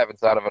 to 5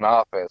 inside of an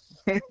office.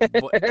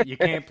 You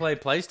can't play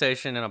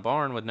PlayStation in a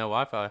barn with no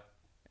Wi-Fi.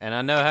 And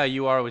I know how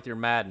you are with your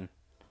Madden.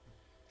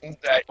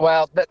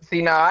 Well,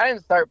 see, now I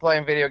didn't start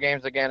playing video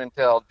games again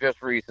until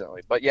just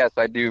recently. But yes,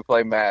 I do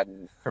play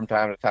Madden from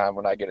time to time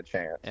when I get a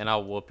chance. And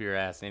I'll whoop your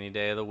ass any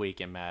day of the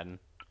week in Madden.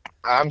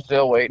 I'm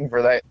still waiting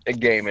for that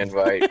game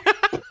invite.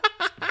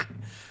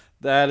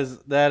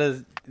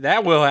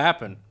 That will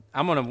happen.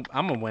 I'm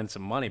gonna win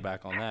some money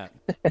back on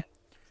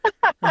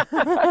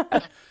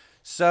that.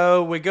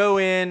 So we go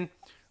in,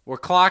 we're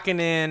clocking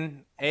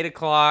in 8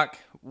 o'clock.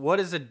 What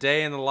does a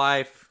day in the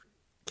life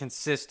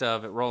consist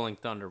of at Rolling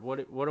Thunder? What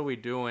are we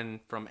doing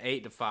from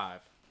 8 to 5?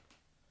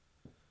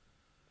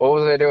 What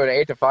was I doing,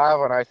 8 to 5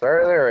 when I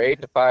started there, or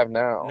 8 to 5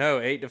 now? No,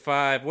 8 to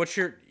 5.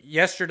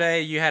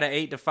 Yesterday? You had an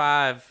 8 to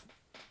 5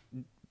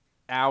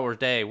 hour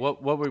day.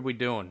 What were we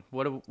doing?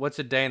 What's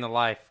a day in the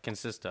life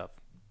consist of?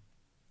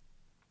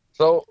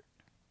 So,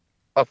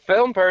 a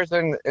film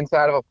person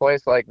inside of a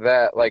place like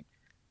that, like,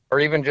 or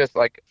even just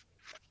like,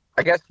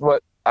 I guess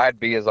what I'd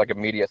be is like a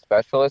media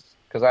specialist,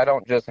 because I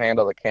don't just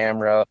handle the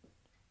camera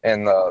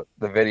and the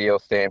video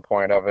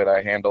standpoint of it.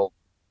 I handle,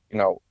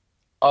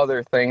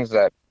 other things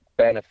that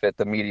benefit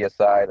the media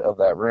side of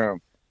that room.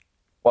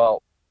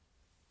 Well,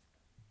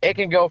 it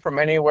can go from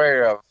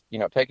anywhere of,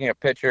 taking a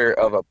picture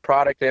of a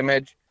product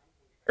image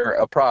or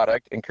a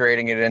product and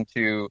creating it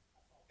into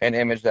an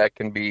image that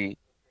can be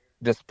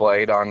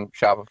displayed on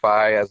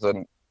Shopify as a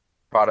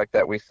product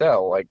that we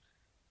sell, like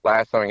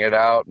lassoing it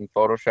out and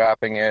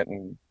photoshopping it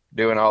and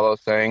doing all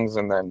those things.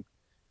 And then,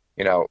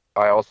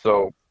 I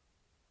also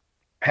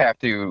have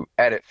to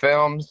edit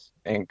films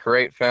and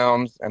create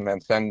films and then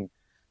send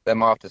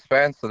them off to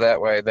Spence so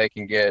that way they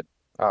can get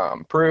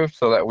proof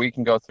so that we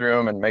can go through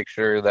them and make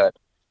sure that,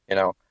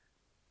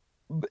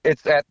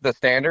 it's at the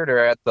standard or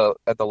at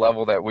the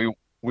level that we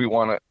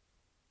want to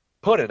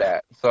put it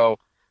at. So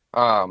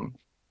on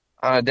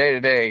a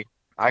day-to-day,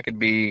 I could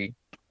be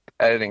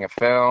editing a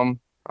film.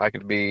 I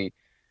could be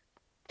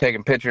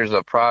taking pictures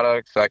of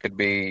products. I could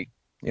be,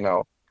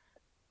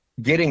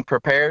 getting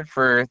prepared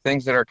for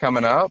things that are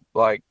coming up.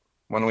 Like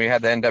when we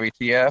had the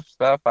NWTF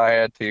stuff, I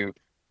had to,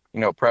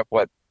 prep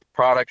what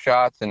product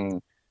shots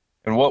and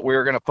what we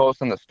were going to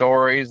post in the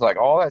stories. Like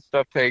all that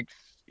stuff takes,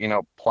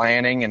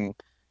 planning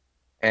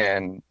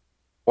and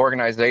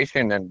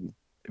organization, and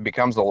it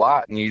becomes a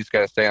lot, and you just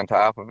got to stay on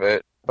top of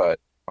it. But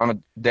on a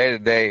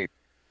day-to-day,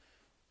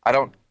 I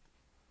don't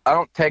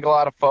take a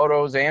lot of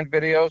photos and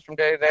videos from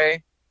day to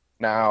day.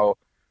 Now,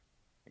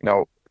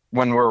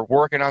 when we're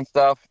working on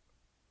stuff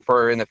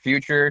for in the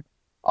future,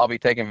 I'll be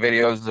taking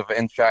videos of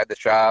inside the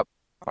shop,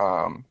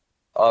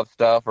 of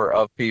stuff or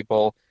of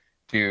people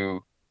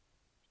to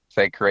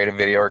say create a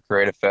video or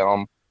create a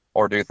film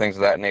or do things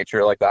of that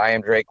nature, like the I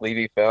Am Drake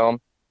Levy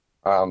film.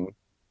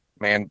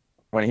 Man,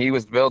 when he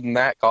was building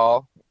that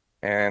call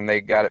and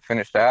they got it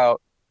finished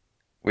out,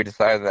 we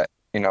decided that,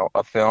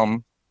 a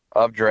film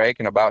of Drake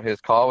and about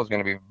his call was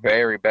going to be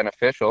very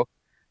beneficial.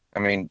 I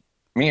mean,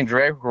 me and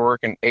Drake were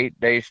working 8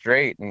 days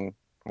straight, and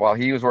while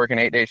he was working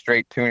 8 days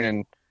straight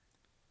tuning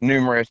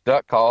numerous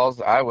duck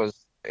calls, I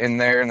was in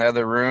there in the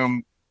other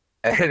room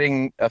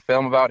editing a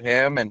film about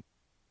him. And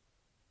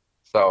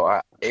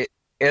so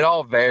it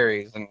all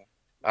varies, and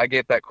I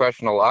get that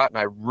question a lot, and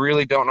I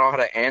really don't know how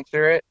to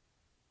answer it,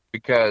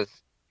 because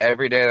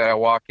every day that I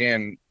walk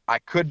in, I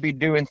could be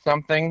doing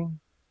something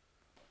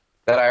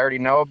that I already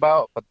know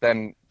about, but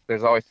then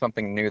there's always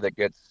something new that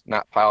gets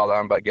not piled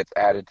on, but gets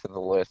added to the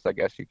list, I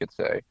guess you could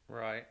say.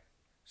 Right.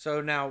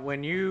 So now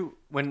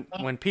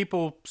when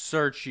people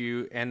search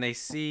you and they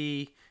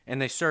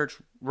search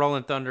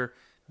Rolling Thunder,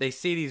 they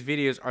see these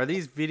videos. Are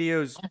these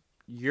videos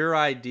your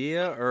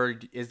idea, or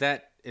is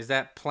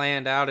that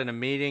planned out in a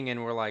meeting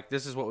and we're like,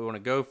 this is what we want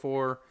to go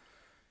for?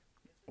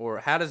 Or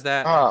how does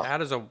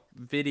a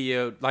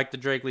video like the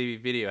Drake Levy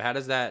video,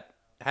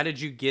 how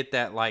did you get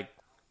that like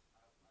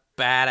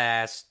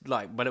badass,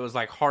 like, but it was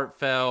like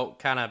heartfelt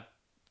kind of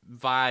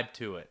vibe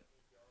to it?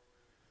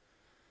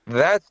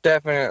 That's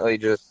definitely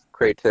just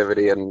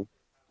creativity. And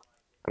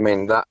I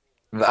mean, the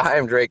I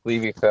Am Drake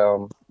Levy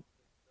film,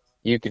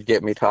 you could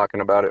get me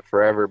talking about it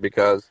forever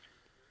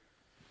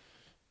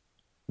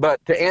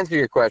but to answer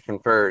your question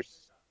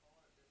first,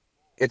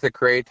 it's a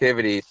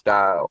creativity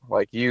style.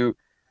 Like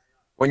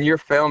when you're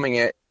filming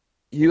it,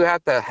 you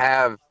have to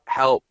have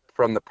help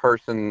from the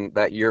person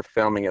that you're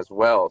filming as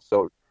well.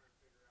 So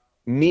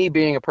me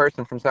being a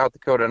person from South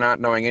Dakota, not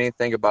knowing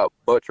anything about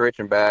Butch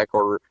Richenbach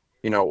or,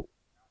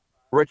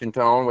 Rich and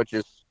Tone, which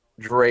is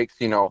Drake's,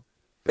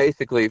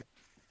 basically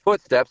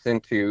footsteps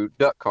into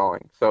duck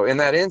calling. So in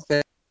that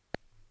instance,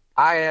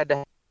 I had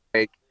to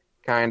Drake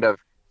kind of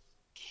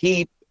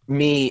keep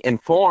me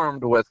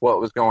informed with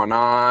what was going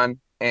on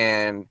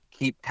and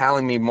keep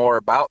telling me more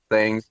about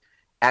things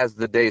as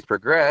the days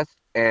progressed.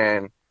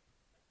 And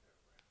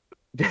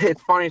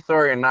it's funny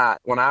story or not,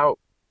 when I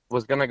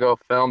was going to go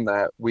film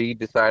that, we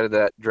decided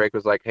that Drake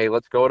was like, hey,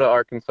 let's go to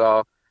Arkansas,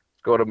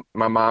 let's go to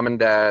my mom and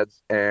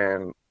dad's,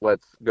 and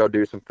let's go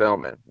do some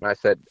filming. And I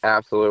said,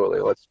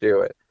 absolutely, let's do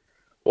it.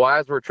 Well,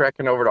 as we're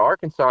trekking over to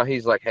Arkansas,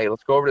 he's like, hey,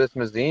 let's go over to this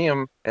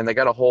museum, and they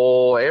got a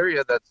whole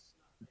area that's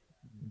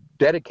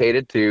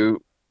dedicated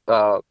to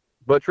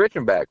Butch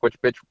Richenbach,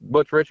 which Butch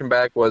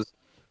Richenbach was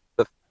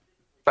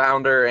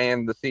founder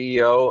and the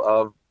CEO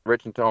of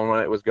Rich and Tone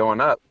when it was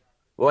going up.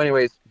 Well,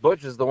 anyways,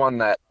 Butch is the one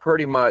that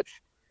pretty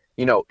much,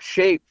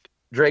 shaped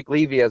Drake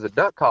Levy as a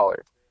duck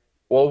caller.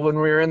 Well, when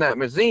we were in that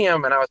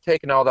museum and I was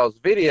taking all those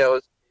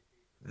videos,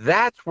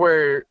 that's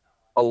where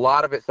a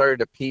lot of it started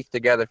to piece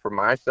together for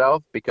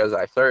myself, because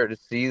I started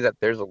to see that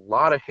there's a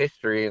lot of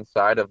history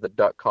inside of the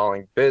duck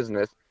calling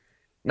business,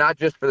 not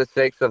just for the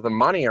sakes of the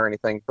money or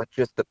anything, but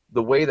just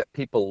the way that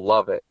people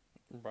love it.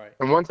 Right.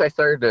 And once I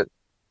started to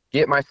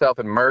get myself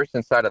immersed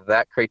inside of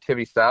that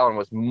creativity style and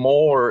was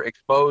more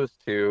exposed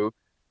to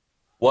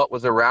what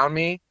was around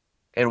me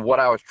and what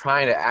I was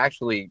trying to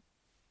actually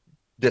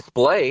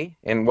display,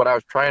 and what I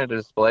was trying to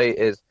display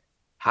is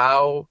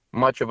how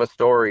much of a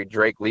story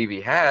Drake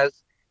Levy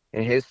has.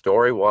 And his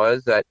story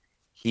was that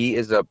he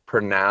is a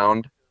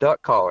renowned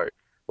duck caller.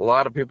 A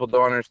lot of people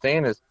don't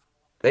understand is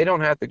they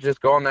don't have to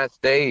just go on that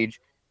stage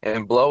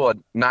and blow a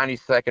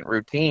 90-second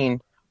routine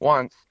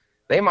once.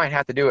 They might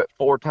have to do it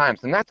 4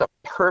 times, and that's a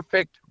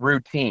perfect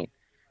routine.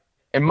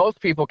 And most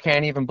people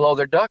can't even blow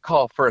their duck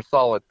call for a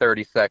solid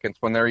 30 seconds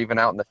when they're even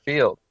out in the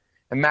field.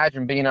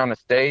 Imagine being on a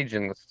stage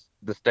in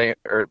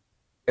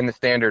in the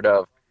standard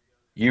of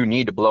you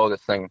need to blow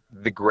this thing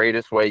the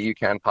greatest way you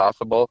can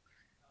possible,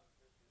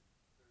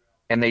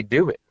 and they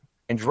do it.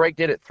 And Drake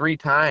did it 3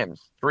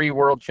 times, 3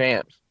 world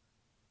champs.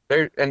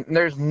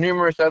 There's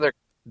numerous other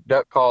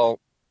duck call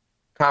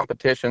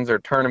competitions or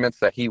tournaments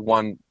that he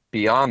won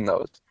beyond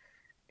those.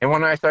 And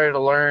when I started to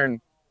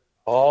learn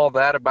all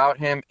that about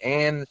him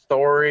and the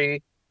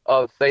story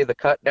of, say, the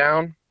cut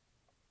down,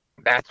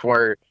 that's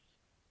where,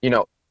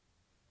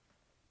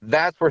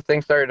 that's where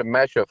things started to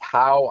mesh of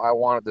how I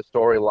wanted the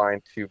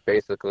storyline to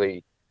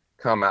basically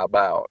come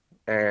about.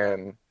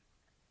 And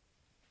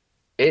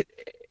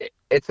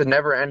it's a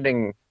never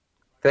ending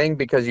thing,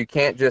 because you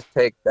can't just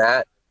take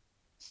that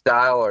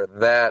style or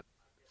that,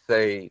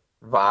 say,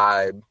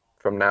 vibe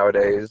from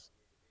nowadays.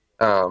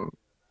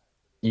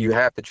 You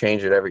have to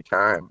change it every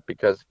time,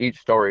 because each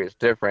story is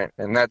different.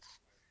 And that's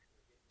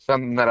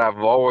something that I've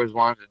always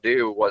wanted to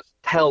do, was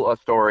tell a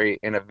story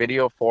in a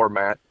video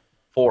format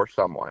for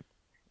someone.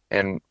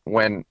 And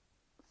when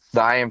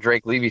the I Am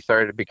Drake Levy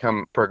started to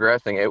become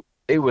progressing,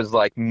 it was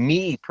like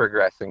me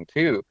progressing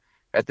too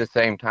at the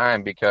same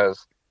time,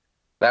 because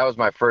that was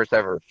my first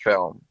ever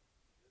film.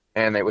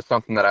 And it was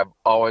something that I've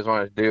always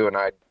wanted to do, and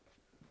I,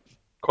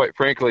 quite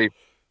frankly,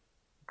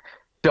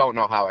 don't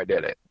know how I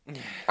did it.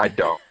 I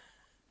don't.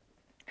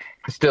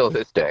 Still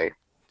this day.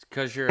 It's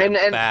because you're And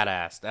a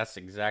badass. That's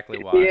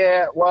exactly why.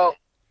 yeah, well,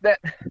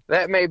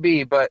 that may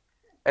be, but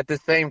at the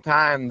same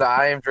time, the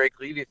I Am Drake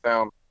Levy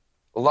film,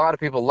 a lot of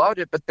people loved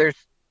it, but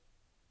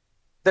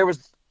there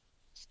was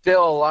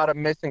still a lot of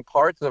missing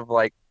parts of,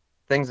 like,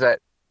 things that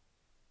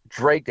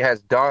Drake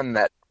has done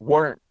that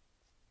weren't,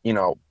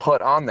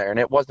 put on there. And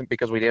it wasn't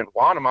because we didn't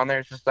want them on there.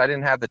 It's just I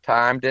didn't have the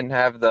time, didn't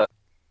have the,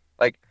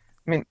 like,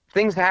 I mean,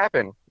 things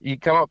happen. You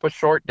come up with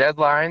short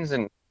deadlines,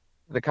 and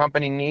the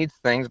company needs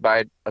things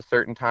by a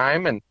certain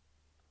time, and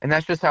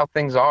that's just how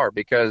things are.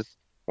 Because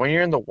when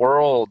you're in the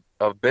world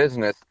of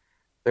business,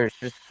 there's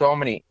just so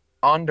many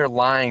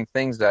underlying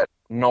things that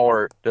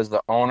nor does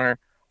the owner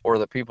or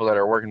the people that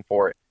are working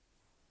for it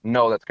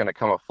know that's going to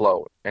come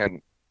afloat,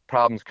 and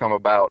problems come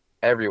about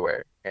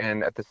everywhere.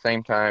 And at the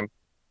same time,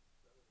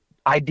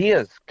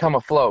 ideas come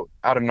afloat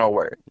out of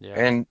nowhere. Yeah.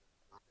 And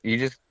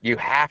you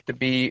have to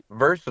be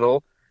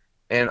versatile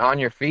and on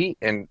your feet.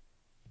 And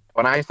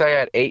when I say I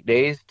had 8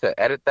 days to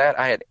edit that,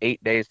 I had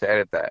 8 days to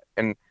edit that.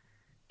 And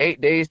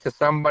 8 days to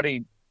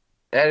somebody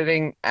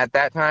editing at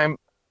that time,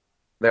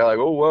 they're like,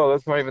 oh, well,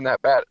 that's not even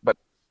that bad. But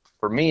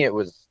for me, it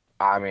was,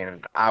 I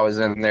mean, I was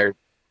in there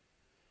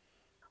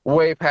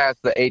way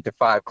past the 8 to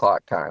 5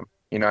 clock time,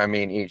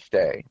 each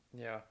day.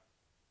 Yeah.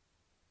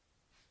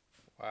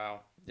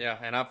 Wow. Yeah,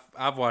 and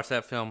I've watched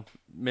that film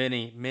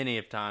many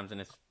of times,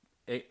 and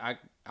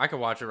I could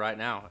watch it right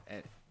now.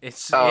 It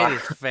is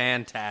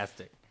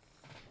fantastic.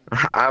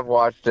 I've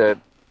watched it.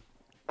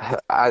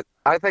 I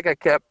think I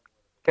kept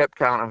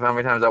count of how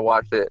many times I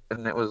watched it,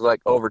 and it was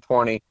like over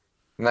 20,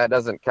 and that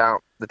doesn't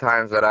count the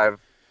times that I've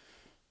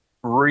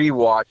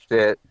rewatched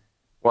it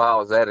while I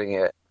was editing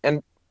it.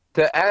 And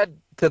to add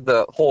to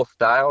the whole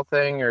style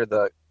thing or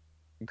the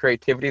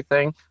creativity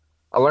thing,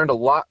 I learned a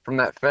lot from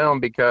that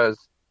film, because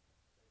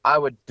I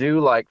would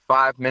do like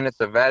 5 minutes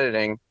of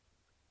editing,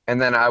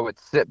 and then I would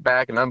sit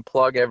back and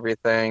unplug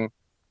everything.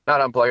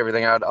 Not unplug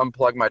everything, I would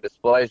unplug my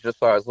displays just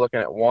so I was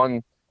looking at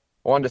one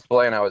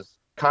display, and I was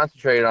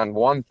concentrated on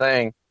one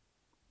thing,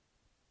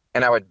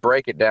 and I would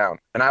break it down.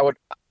 And I would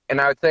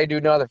say do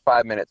another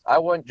 5 minutes. I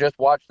wouldn't just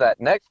watch that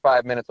next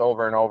 5 minutes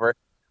over and over.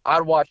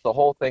 I'd watch the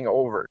whole thing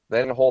over,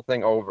 then the whole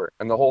thing over,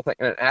 and the whole thing.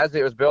 And as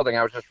it was building,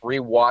 I was just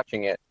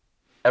rewatching it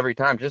every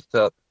time just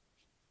to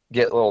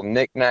get little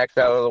knickknacks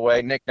out of the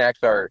way. Knickknacks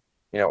are,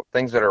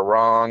 things that are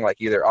wrong, like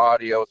either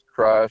audio's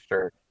crushed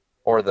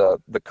or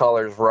the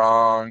color's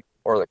wrong,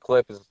 or the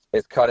clip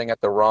is cutting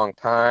at the wrong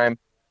time.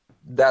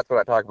 That's what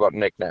I talk about,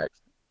 knickknacks.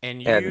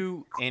 And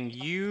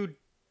you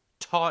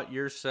taught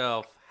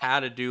yourself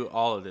how to do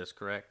all of this,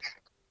 correct?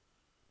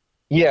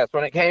 Yes,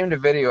 when it came to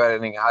video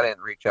editing, I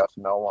didn't reach out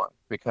to no one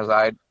because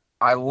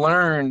I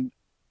learned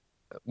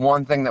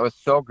one thing that was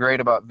so great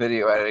about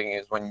video editing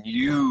is when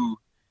you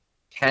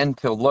tend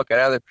to look at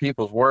other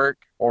people's work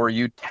or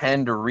you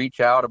tend to reach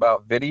out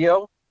about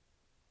video,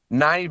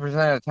 90%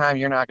 of the time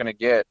you're not going to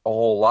get a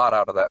whole lot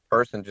out of that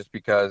person just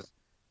because,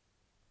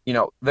 you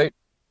know,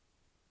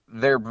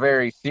 they're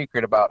very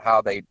secret about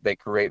how they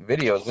create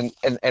videos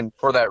and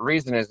for that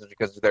reason is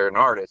because they're an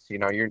artist. You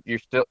know, you're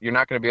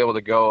not going to be able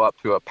to go up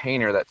to a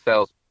painter that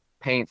sells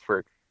paints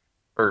for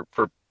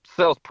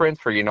sells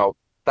prints for, you know,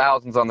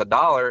 thousands on the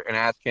dollar and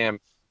ask him,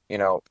 you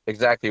know,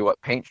 exactly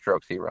what paint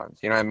strokes he runs.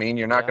 You know what I mean?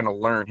 You're not Yeah. going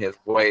to learn his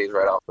ways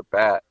right off the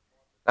bat.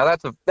 Now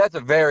that's a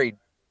very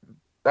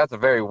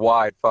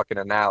wide fucking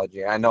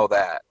analogy. I know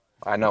that.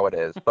 I know it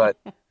is. But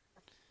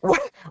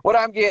what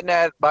I'm getting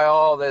at by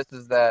all this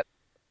is that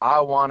I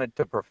wanted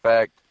to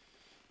perfect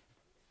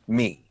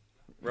me.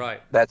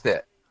 Right. That's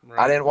it. Right.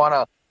 I didn't want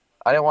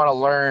to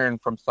learn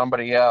from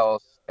somebody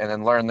else and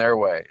then learn their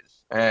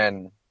ways.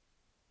 And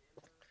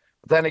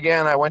then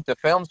again, I went to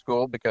film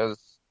school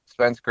because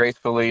Spence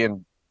gracefully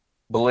and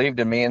believed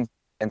in me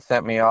and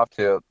sent me off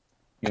to,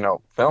 you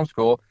know, film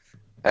school.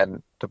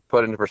 And to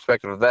put into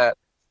perspective of that,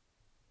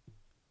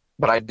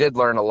 but I did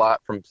learn a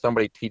lot from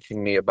somebody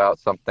teaching me about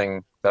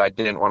something that I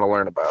didn't want to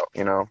learn about,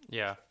 you know?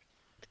 Yeah.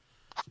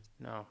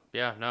 No.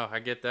 Yeah. No. I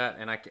get that,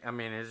 and I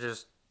mean, it's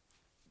just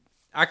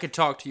I could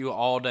talk to you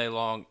all day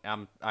long.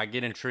 I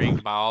get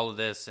intrigued by all of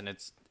this, and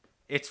it's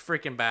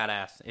freaking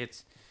badass.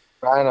 It's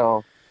I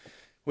know.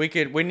 we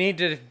need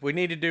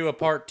to do a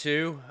part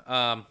two.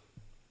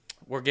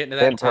 We're getting to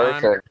In that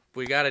time. person.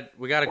 We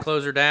gotta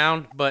close her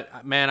down.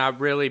 But man, I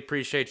really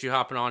appreciate you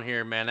hopping on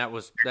here, man. That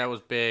was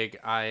big.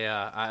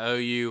 I owe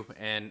you,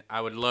 and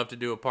I would love to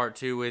do a part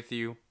two with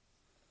you.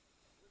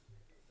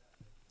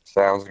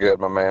 Sounds good,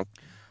 my man.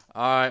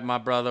 All right, my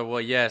brother.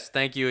 Well, yes,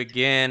 thank you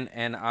again,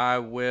 and I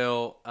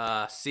will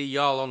see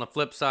y'all on the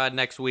flip side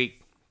next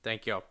week.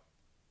 Thank y'all.